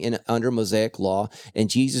living under Mosaic law, and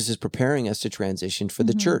Jesus is preparing us to transition for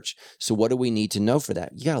the church. So what do we need to know for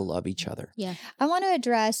that? You got to love each other. Yeah. I want to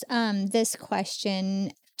address this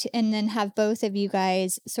question and then have both of you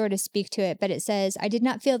guys sort of speak to it. But it says, I did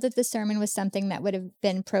not feel that the sermon was something that would have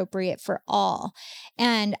been appropriate for all.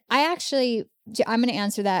 And I'm going to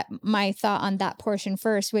answer my thought on that portion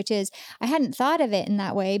first, which is I hadn't thought of it in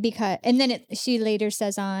that way, because, and then she later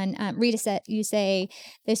says on, Rita said, you say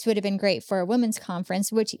this would have been great for a women's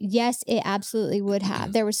conference, which yes, it absolutely would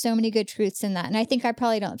have. There were so many good truths in that. And I think I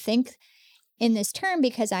probably don't think in this term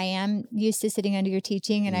because I am used to sitting under your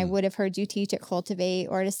teaching, and I would have heard you teach at Cultivate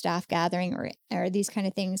or at a staff gathering or these kind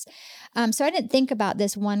of things. So I didn't think about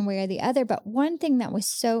this one way or the other. But one thing that was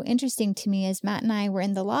so interesting to me is Matt and I were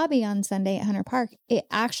in the lobby on Sunday at Hunter Park. It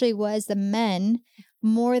actually was the men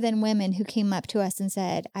more than women who came up to us and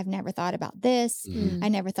said, I've never thought about this. I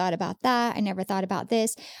never thought about that. I never thought about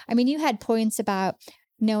this. I mean, you had points about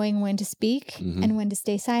knowing when to speak and when to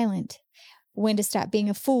stay silent, when to stop being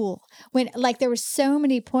a fool, there were so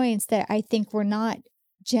many points that I think were not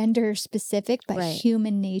gender specific, but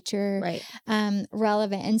human nature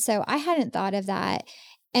relevant. And so I hadn't thought of that.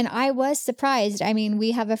 And I was surprised. I mean,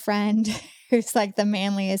 we have a friend who's like the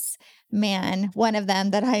manliest man, one of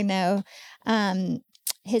them that I know.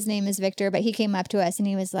 His name is Victor, but he came up to us and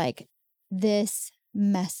he was like, this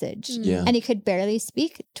message. And he could barely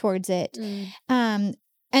speak towards it. And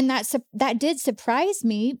that did surprise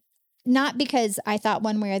me. Not because I thought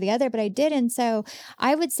one way or the other, but I did. And so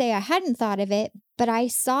I would say I hadn't thought of it, But I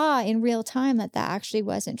saw in real time that actually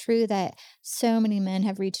wasn't true, that so many men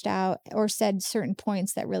have reached out or said certain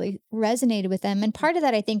points that really resonated with them. And part of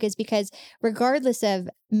that, I think, is because regardless of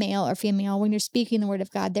male or female, when you're speaking the word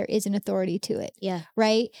of God, there is an authority to it. Yeah.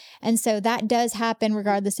 Right. And so that does happen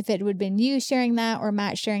regardless if it would have been you sharing that or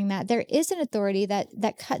Matt sharing that. There is an authority that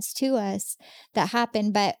cuts to us that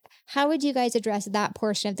happened. But how would you guys address that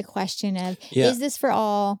portion of the question of, is this for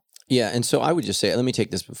all? Yeah. And so I would just say, let me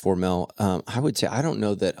take this before Mel. I would say, I don't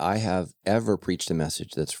know that I have ever preached a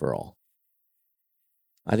message that's for all.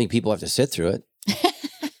 I think people have to sit through it.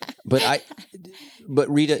 But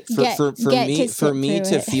Rita, for me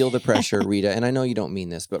to feel the pressure, Rita, and I know you don't mean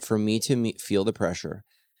this, but for me to feel the pressure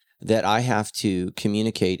that I have to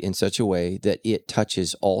communicate in such a way that it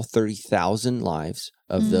touches all 30,000 lives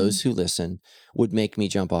of those who listen would make me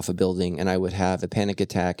jump off a building, and I would have a panic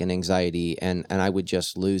attack and anxiety, and I would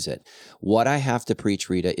just lose it. What I have to preach,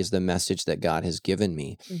 Rita, is the message that God has given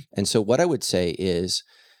me. And so what I would say is,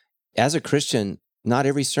 as a Christian, not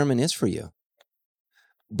every sermon is for you.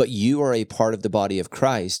 But you are a part of the body of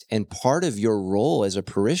Christ, and part of your role as a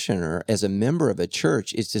parishioner, as a member of a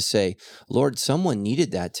church, is to say, Lord, someone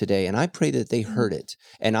needed that today, and I pray that they heard it.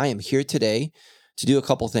 And I am here today to do a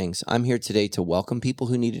couple things. I'm here today to welcome people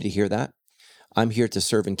who needed to hear that. I'm here to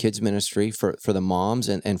serve in kids ministry for the moms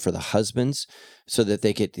and for the husbands so that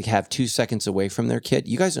they could have 2 seconds away from their kid.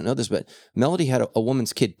 You guys don't know this, but Melody had a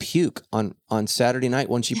woman's kid puke on Saturday night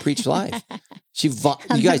when she preached live.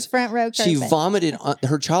 Front row she carpet. vomited.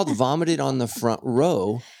 Her child vomited on the front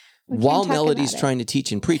row while Melody's trying to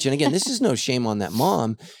teach and preach. And again, this is no shame on that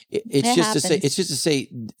mom. It's just to say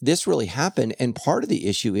this really happened. And part of the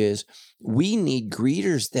issue is we need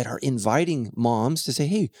greeters that are inviting moms to say,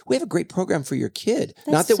 "Hey, we have a great program for your kid."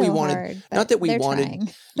 Not that we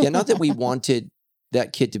wanted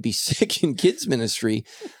that kid to be sick in kids ministry,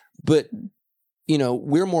 but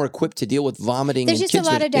we're more equipped to deal with vomiting. There's and just a kids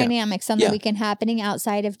lot of dynamics on the Yeah. weekend happening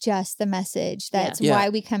outside of just the message. That's why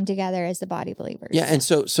we come together as the body believers. Yeah, and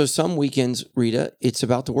so some weekends, Rita, it's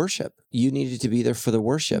about the worship. You needed to be there for the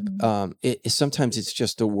worship. Sometimes it's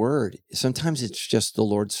just a word. Sometimes it's just the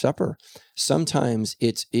Lord's Supper. Sometimes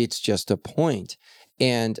it's just a point.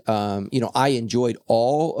 And I enjoyed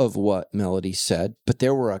all of what Melody said, but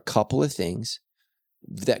there were a couple of things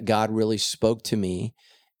that God really spoke to me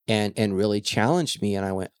and really challenged me. And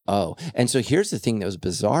I went, oh. And so here's the thing that was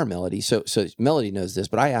bizarre, Melody. So Melody knows this,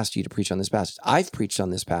 but I asked you to preach on this passage. I've preached on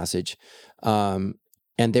this passage. And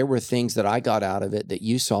there were things that I got out of it that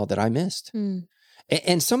you saw that I missed.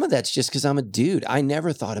 And some of that's just because I'm a dude. I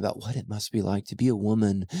never thought about what it must be like to be a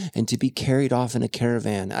woman and to be carried off in a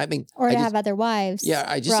caravan. I mean, or to have other wives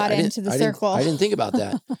brought into the circle. I didn't think about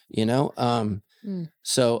that,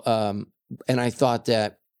 So, and I thought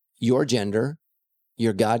that your gender,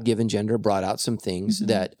 your God-given gender, brought out some things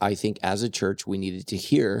that I think as a church we needed to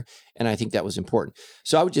hear. And I think that was important.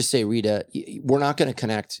 So I would just say, Rita, we're not going to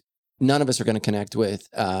connect. None of us are going to connect with,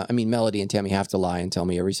 Melody and Tammy have to lie and tell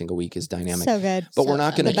me every single week is dynamic. So good. But we're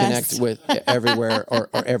not going to connect with everywhere or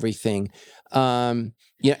everything. And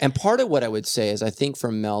part of what I would say is I think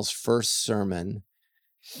for Mel's first sermon,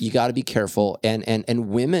 you got to be careful. And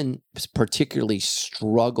women particularly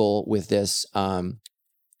struggle with this.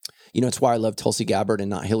 It's why I love Tulsi Gabbard and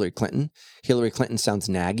not Hillary Clinton. Hillary Clinton sounds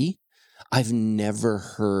naggy. I've never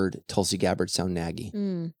heard Tulsi Gabbard sound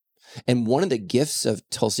naggy. And one of the gifts of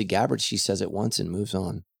Tulsi Gabbard, she says it once and moves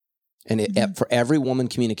on. And for every woman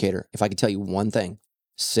communicator, if I could tell you one thing,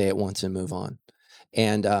 say it once and move on.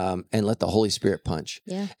 And let the Holy Spirit punch.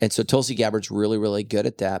 Yeah. And so Tulsi Gabbard's really, really good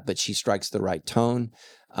at that, but she strikes the right tone.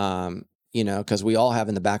 Because we all have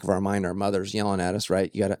in the back of our mind our mothers yelling at us, right?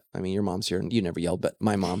 Your mom's here and you never yelled, but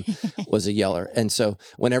my mom was a yeller. And so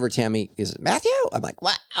whenever Tammy is Matthew, I'm like,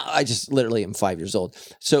 wow, I just literally am 5 years old.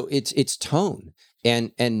 So it's tone.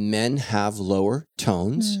 And men have lower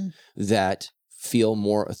tones that feel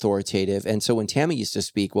more authoritative. And so when Tammy used to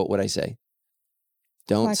speak, what would I say?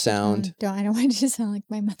 I don't want you to sound like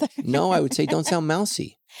my mother. No, I would say don't sound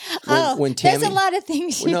mousy. When Tammy, there's a lot of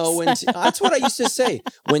things. That's what I used to say.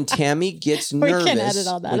 When Tammy gets nervous,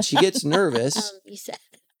 when she gets nervous,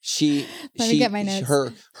 she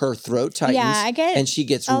her throat tightens, and she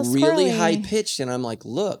gets really high pitched, and I'm like,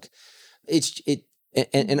 look,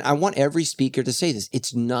 and I want every speaker to say this.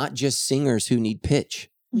 It's not just singers who need pitch.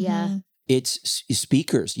 Yeah, it's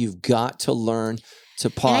speakers. You've got to learn to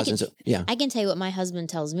pause. I can tell you what my husband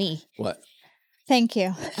tells me. What? Thank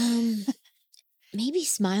you. maybe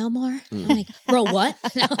smile more. I'm like, bro, what?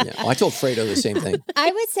 No. Yeah. Well, I told Fredo the same thing.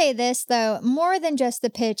 I would say this, though, more than just the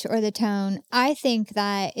pitch or the tone, I think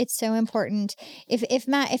that it's so important. If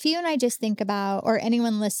Matt, if you and I just think about, or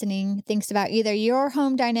anyone listening thinks about either your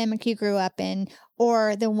home dynamic you grew up in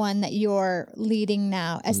or the one that you're leading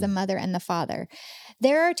now as the mother and the father,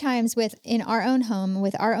 there are times in our own home,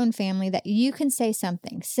 with our own family, that you can say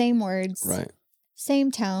something, same words, Right.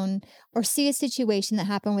 same tone, or see a situation that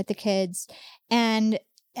happened with the kids and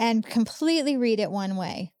completely read it one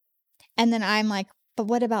way. And then I'm like, but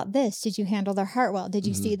what about this? Did you handle their heart well? Did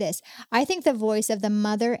you see this? I think the voice of the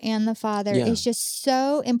mother and the father is just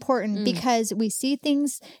so important because we see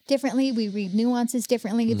things differently. We read nuances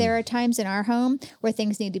differently. There are times in our home where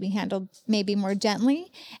things need to be handled maybe more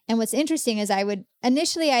gently. And what's interesting is I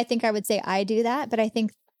think I would say I do that, but I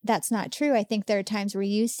think that's not true. I think there are times where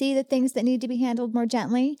you see the things that need to be handled more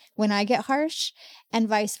gently when I get harsh, and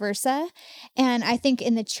vice versa. And I think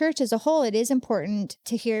in the church as a whole, it is important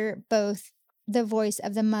to hear both the voice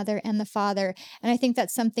of the mother and the father. And I think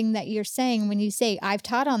that's something that you're saying when you say, I've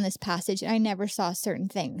taught on this passage and I never saw certain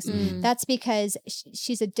things. That's because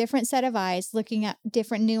she's a different set of eyes looking at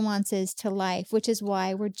different nuances to life, which is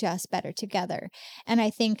why we're just better together. And I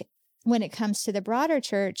think when it comes to the broader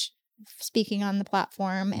church, speaking on the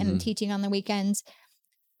platform and teaching on the weekends,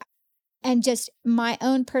 and just my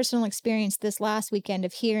own personal experience this last weekend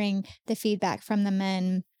of hearing the feedback from the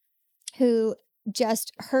men who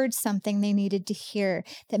just heard something they needed to hear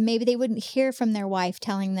that maybe they wouldn't hear from their wife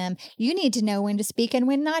telling them, you need to know when to speak and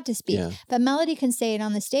when not to speak. Yeah. But Melody can say it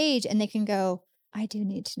on the stage and they can go, I do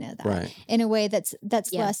need to know that in a way that's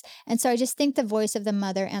less. And so I just think the voice of the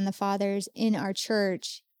mother and the fathers in our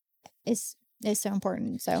church is so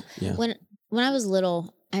important. So when I was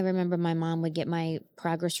little, I remember my mom would get my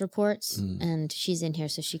progress reports, and she's in here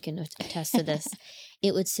so she can attest to this.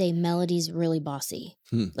 It would say Melody's really bossy,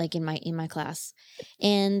 like in my class.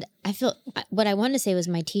 And I feel what I wanted to say was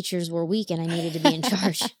my teachers were weak and I needed to be in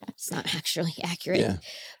charge. It's not actually accurate,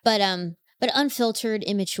 but unfiltered,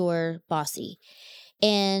 immature, bossy.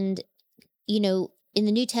 And in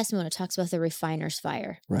the New Testament, it talks about the refiner's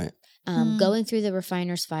fire. Right. Going through the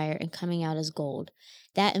refiner's fire and coming out as gold.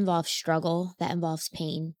 That involves struggle. That involves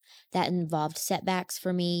pain. That involved setbacks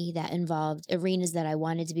for me. That involved arenas that I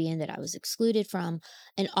wanted to be in that I was excluded from.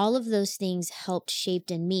 And all of those things helped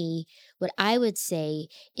shape in me what I would say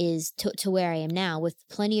is to where I am now, with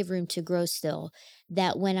plenty of room to grow still,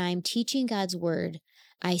 that when I'm teaching God's word,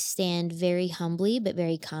 I stand very humbly, but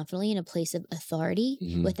very confidently in a place of authority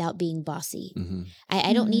without being bossy.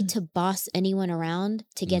 I don't need to boss anyone around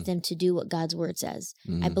to get them to do what God's word says.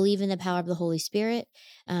 I believe in the power of the Holy Spirit,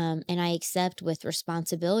 and I accept with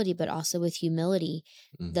responsibility, but also with humility,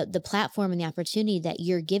 the platform and the opportunity that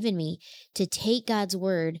you're giving me to take God's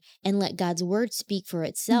word and let God's word speak for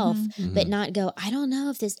itself, but not go, I don't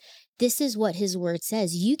know if this is what his word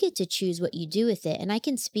says. You get to choose what you do with it. And I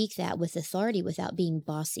can speak that with authority without being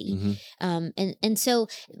bossy. And so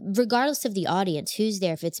regardless of the audience, who's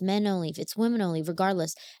there, if it's men only, if it's women only,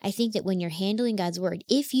 regardless, I think that when you're handling God's word,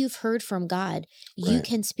 if you've heard from God, you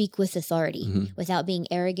can speak with authority without being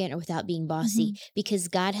arrogant or without being bossy, because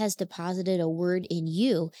God has deposited a word in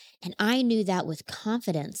you. And I knew that with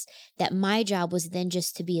confidence, that my job was then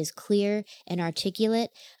just to be as clear and articulate,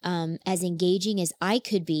 as engaging as I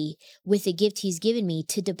could be with the gift he's given me,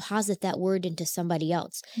 to deposit that word into somebody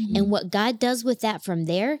else. And what God does with that from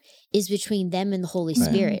there is between them and the Holy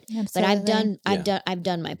Spirit. But I've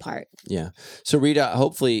done my part. Yeah. So Rita,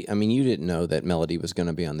 hopefully, I mean, you didn't know that Melody was going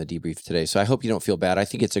to be on the debrief today, so I hope you don't feel bad. I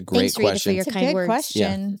think it's a great question. Rita, for your kind words.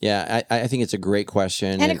 Question. Yeah. I think it's a great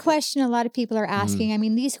question. And a question a lot of people are asking. I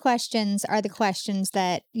mean, these questions are the questions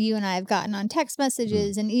that you and I have gotten on text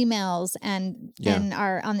messages and emails and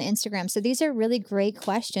are on the Instagram. So these are really great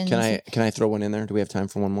questions. Can I throw one in there? Do we have time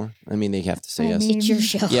for one more? I mean, they have to say yes. It's your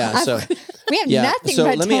show. Yeah. So we have nothing but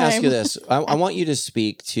time. So let me ask you this. I want you to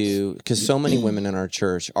speak to, because so many women in our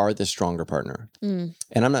church are the stronger partner. And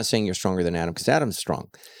I'm not saying you're stronger than Adam, because Adam's strong.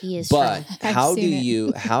 He is but strong.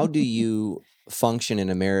 how do you function in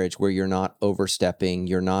a marriage where you're not overstepping,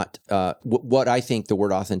 you're not what I think the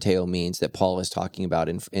word authenteo means that Paul is talking about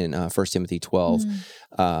in 1 Timothy 12.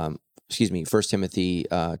 1 Timothy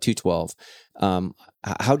 2:12.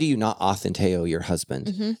 How do you not authenteo your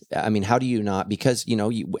husband? I mean, how do you not, because,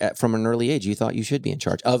 from an early age, you thought you should be in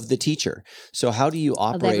charge of the teacher. So how do you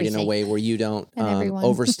operate in a way where you don't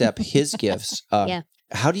overstep his gifts?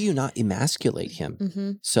 how do you not emasculate him?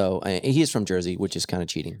 Mm-hmm. So he is from Jersey, which is kind of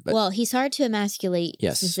cheating. But Well, he's hard to emasculate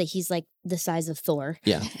Yes. since like, he's like the size of Thor.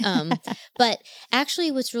 yeah, But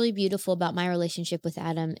actually, what's really beautiful about my relationship with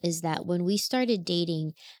Adam is that when we started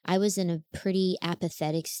dating, I was in a pretty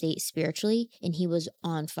apathetic state spiritually, and he was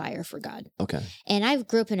on fire for God. okay, And I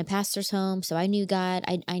grew up in a pastor's home, so I knew God.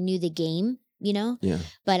 I knew the game, you know, yeah,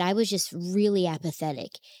 but I was just really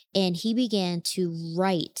apathetic. And he began to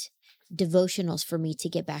write devotionals for me to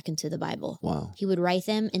get back into the Bible. wow, He would write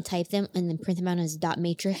them and type them and then print them out on his dot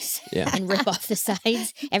matrix yeah, and rip off the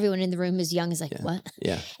sides. Everyone in the room is young is like, Yeah. what?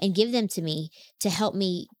 yeah, And give them to me to help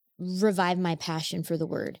me revive my passion for the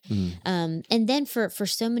word. mm, And then for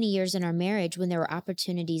so many years in our marriage, when there were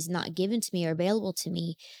opportunities not given to me or available to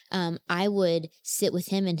me, I would sit with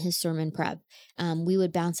him in his sermon prep. We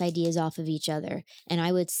would bounce ideas off of each other, and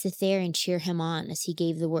I would sit there and cheer him on as he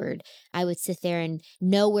gave the word. I would sit there and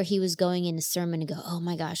know where he was going in his sermon and go, oh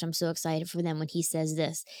my gosh, I'm so excited for them when he says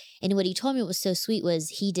this. And what he told me was so sweet was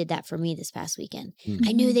he did that for me this past weekend. Mm.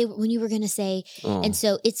 I knew when you were going to say, oh, and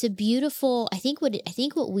so it's a beautiful, I think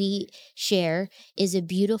what we share is a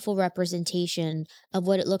beautiful representation of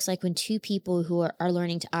what it looks like when two people who are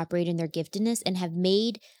learning to operate in their giftedness and have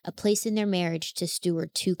made a place in their marriage to steward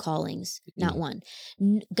two callings, not one.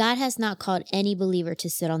 God has not called any believer to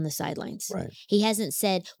sit on the sidelines. right, He hasn't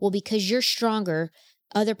said, well, because you're stronger,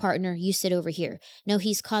 other partner, you sit over here. No,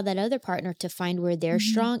 he's called that other partner to find where they're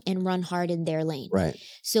strong and run hard in their lane. right,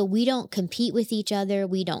 So we don't compete with each other.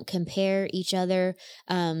 We don't compare each other.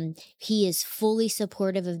 He is fully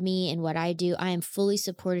supportive of me and what I do. I am fully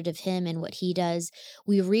supportive of him and what he does.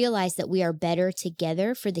 We realize that we are better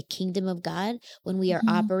together for the kingdom of God when we are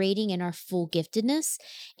operating in our full giftedness.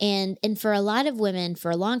 And for a lot of women,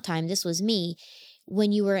 for a long time, this was me.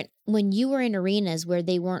 When you were in arenas where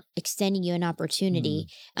they weren't extending you an opportunity,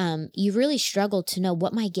 you really struggled to know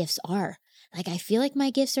what my gifts are. Like, I feel like my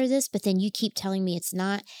gifts are this, but then you keep telling me it's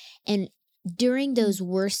not. And during those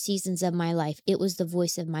worst seasons of my life, it was the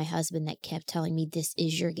voice of my husband that kept telling me, this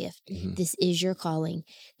is your gift. Mhm. This is your calling.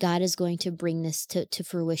 God is going to bring this to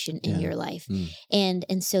fruition in your life. Mm.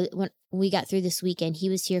 And so when we got through this weekend, he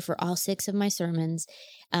was here for all 6 of my sermons.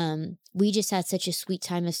 We just had such a sweet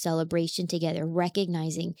time of celebration together,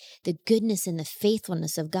 recognizing the goodness and the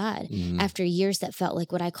faithfulness of God after years that felt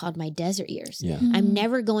like what I called my desert years. yeah, I'm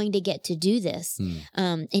never going to get to do this.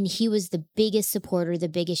 Mm. And he was the biggest supporter, the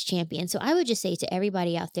biggest champion. So I would just say to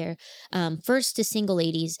everybody out there, first to single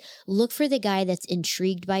ladies, look for the guy that's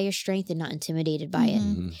intrigued by your strength and not intimidated by it.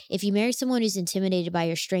 Mhm. If you marry someone who's intimidated by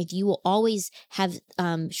your strength, you will always have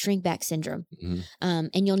shrink back syndrome. Mhm.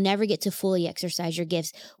 And you'll never get to fully exercise your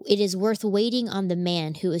gifts. It is worth waiting on the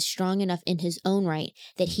man who is strong enough in his own right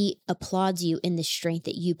that he applauds you in the strength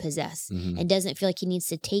that you possess Mhm. and doesn't feel like he needs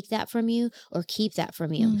to take that from you or keep that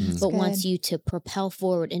from you, That's but wants good. you to propel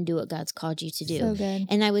forward and do what God's called you to do. So good.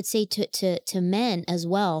 And I would say to men as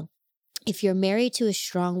well, if you're married to a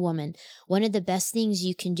strong woman, one of the best things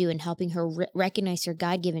you can do in helping her recognize her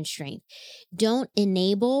God-given strength, don't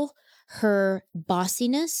enable her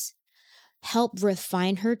bossiness. Help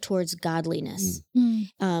refine her towards godliness.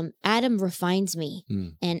 Adam refines me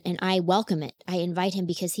and I welcome it. I invite him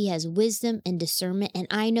because he has wisdom and discernment and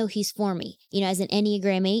I know he's for me. You know, as an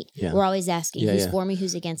Enneagram 8, Yeah. we're always asking Yeah, who's yeah. for me,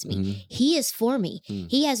 who's against me. Mhm. He is for me. Mm.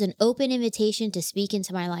 He has an open invitation to speak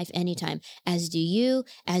into my life anytime, as do you,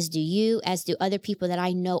 as do other people that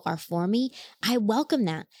I know are for me. I welcome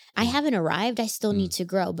that. I haven't arrived. I still need to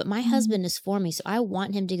grow, but my husband is for me. So I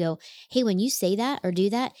want him to go, hey, when you say that or do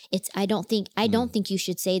that, I don't think you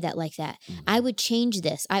should say that like that. I would change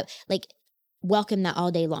this. I welcome that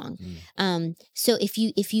all day long. So if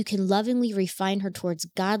you can lovingly refine her towards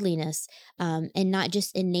godliness, and not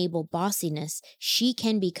just enable bossiness, she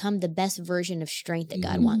can become the best version of strength that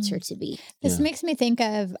God wants her to be. This Yeah. makes me think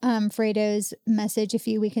of Fredo's message a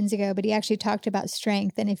few weekends ago, but he actually talked about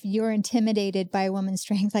strength. And if you're intimidated by a woman's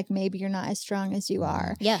strength, like maybe you're not as strong as you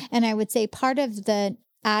are. Yeah. And I would say part of the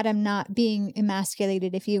Adam not being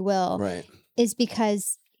emasculated, if you will, Right. is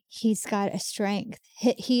because he's got a strength.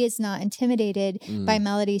 He is not intimidated by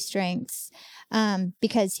Melody's strengths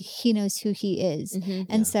because he knows who he is.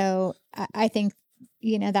 And so I think,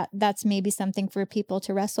 you know, that's maybe something for people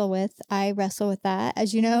to wrestle with. I wrestle with that,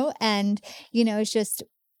 as you know, and, you know, it's just,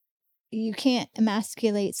 you can't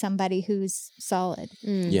emasculate somebody who's solid.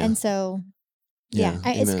 Yeah. And so,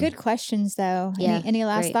 it's Amen. good questions though. Yeah, Any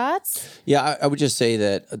last great. thoughts? Yeah, I would just say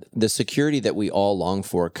that the security that we all long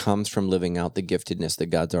for comes from living out the giftedness that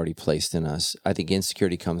God's already placed in us. I think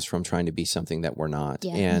insecurity comes from trying to be something that we're not.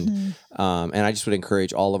 Yeah. And I just would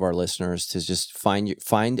encourage all of our listeners to just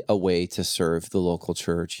find a way to serve the local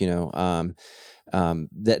church. You know,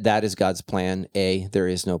 that is God's plan A. There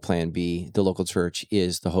is no plan B. The local church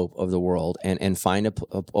is the hope of the world, and find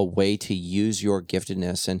a way to use your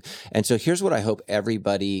giftedness. And so here's what I hope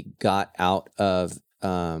everybody got out of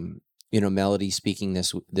Melody speaking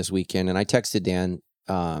this weekend. And I texted Dan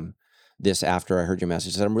this after I heard your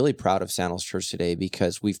message. That I'm really proud of Sandals Church today,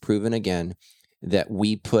 because we've proven again that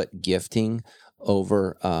we put gifting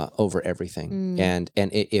over everything. And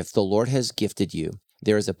if the Lord has gifted you,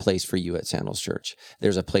 there is a place for you at Sandals Church.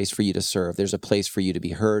 There's a place for you to serve. There's a place for you to be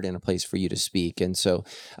heard, and a place for you to speak. And so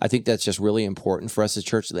I think that's just really important for us as a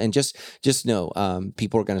church. And just know,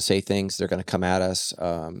 people are going to say things. They're going to come at us.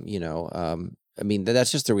 I mean,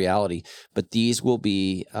 that's just the reality. But these will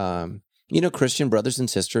be, Christian brothers and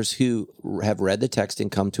sisters who have read the text and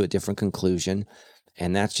come to a different conclusion.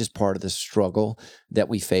 And that's just part of the struggle that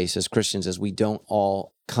we face as Christians, as we don't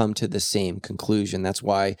all come to the same conclusion. That's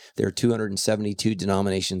why there are 272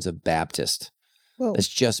 denominations of Baptist. Whoa. It's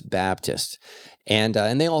just Baptist. And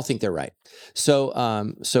they all think they're right.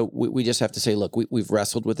 So we just have to say, look, we've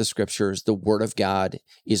wrestled with the scriptures. The word of God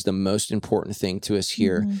is the most important thing to us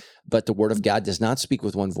here. Mm-hmm. But the word of God does not speak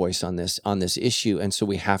with one voice on this issue. And so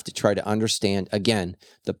we have to try to understand, again,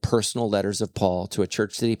 the personal letters of Paul to a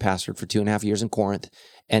church that he pastored for 2.5 years in Corinth,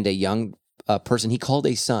 and a young person he called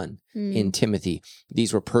a son in Timothy.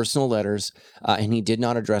 These were personal letters, and he did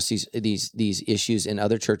not address these issues in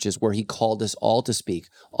other churches, where he called us all to speak,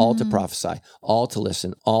 all to prophesy, all to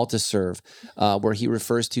listen, all to serve, where he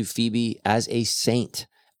refers to Phoebe as a saint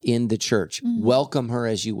in the church. Welcome her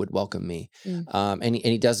as you would welcome me. And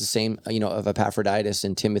he does the same, of Epaphroditus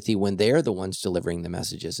and Timothy when they're the ones delivering the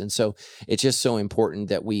messages. And so it's just so important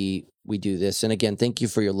that we do this. And again, thank you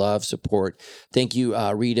for your love, support. Thank you,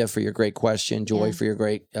 Rita, for your great question. Joy, for your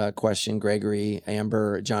great question. Gregory,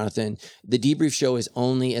 Amber, Jonathan. The Debrief Show is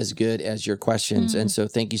only as good as your questions. And so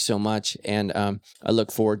thank you so much. And I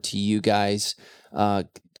look forward to you guys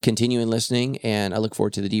continuing listening, and I look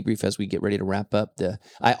forward to the debrief as we get ready to wrap up.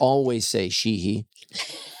 I always say she,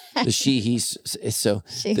 the she, he's so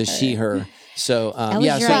the she, her. So that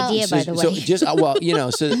was your idea, by the way. So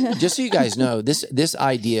just so you guys know, this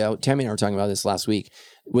idea, Tammy and I were talking about this last week,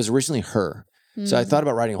 was originally her. So I thought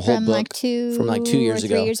about writing a whole book from like 2 years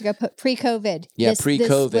ago. 3 years ago, pre-COVID. Yeah,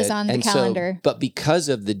 pre-COVID. This was on the calendar. But because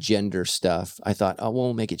of the gender stuff, I thought,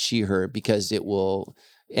 we'll make it she, her, because it will.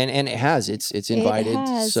 And it has. It's invited. It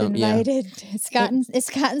has invited. Yeah. It's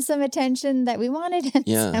gotten some attention that we wanted. And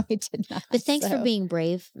so we did not. But thanks for being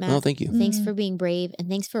brave, Matt. No, thank you. Thanks for being brave, and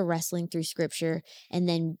thanks for wrestling through scripture and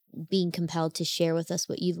then being compelled to share with us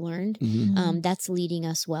what you've learned. That's leading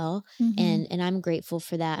us well, and I'm grateful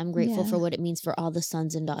for that. I'm grateful for what it means for all the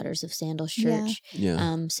sons and daughters of Sandals Church.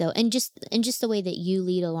 So just the way that you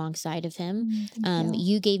lead alongside of him.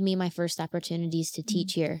 You gave me my first opportunities to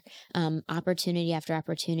teach here, opportunity after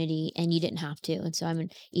opportunity. And you didn't have to. And so I'm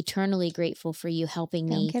eternally grateful for you helping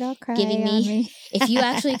me, giving me. If you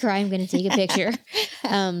actually cry, I'm going to take a picture.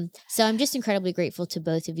 So I'm just incredibly grateful to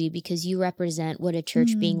both of you, because you represent what a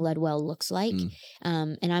church being led well looks like.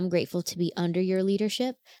 And I'm grateful to be under your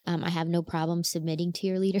leadership. I have no problem submitting to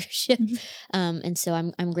your leadership. And so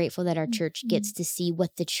I'm grateful that our church gets to see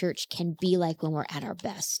what the church can be like when we're at our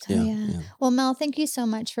best. Well, Mel, thank you so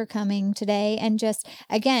much for coming today. And just,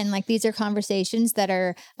 again, like, these are conversations that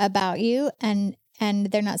are about you, and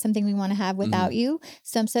they're not something we want to have without you.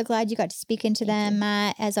 So I'm so glad you got to speak into them,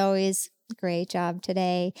 Matt. As always, great job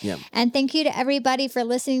today. And thank you to everybody for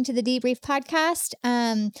listening to the Debrief podcast.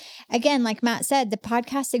 Again, like Matt said, the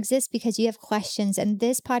podcast exists because you have questions, and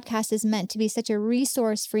this podcast is meant to be such a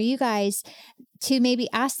resource for you guys to maybe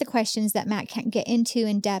ask the questions that Matt can't get into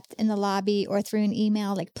in depth in the lobby or through an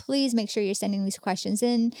email. Like, please make sure you're sending these questions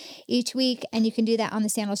in each week. And you can do that on the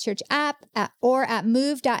Sandals Church app or at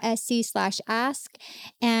move.sc/ask.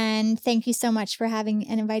 And thank you so much for having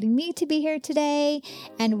and inviting me to be here today.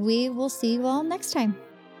 And we will see you all next time.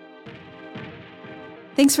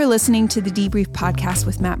 Thanks for listening to the Debrief podcast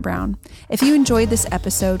with Matt Brown. If you enjoyed this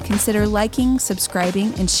episode, consider liking,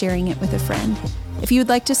 subscribing, and sharing it with a friend. If you would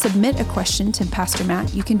like to submit a question to Pastor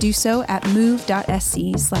Matt, you can do so at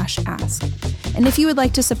move.sc/ask. And if you would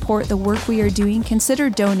like to support the work we are doing, consider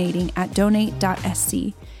donating at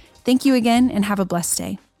donate.sc. Thank you again, and have a blessed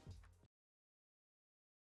day.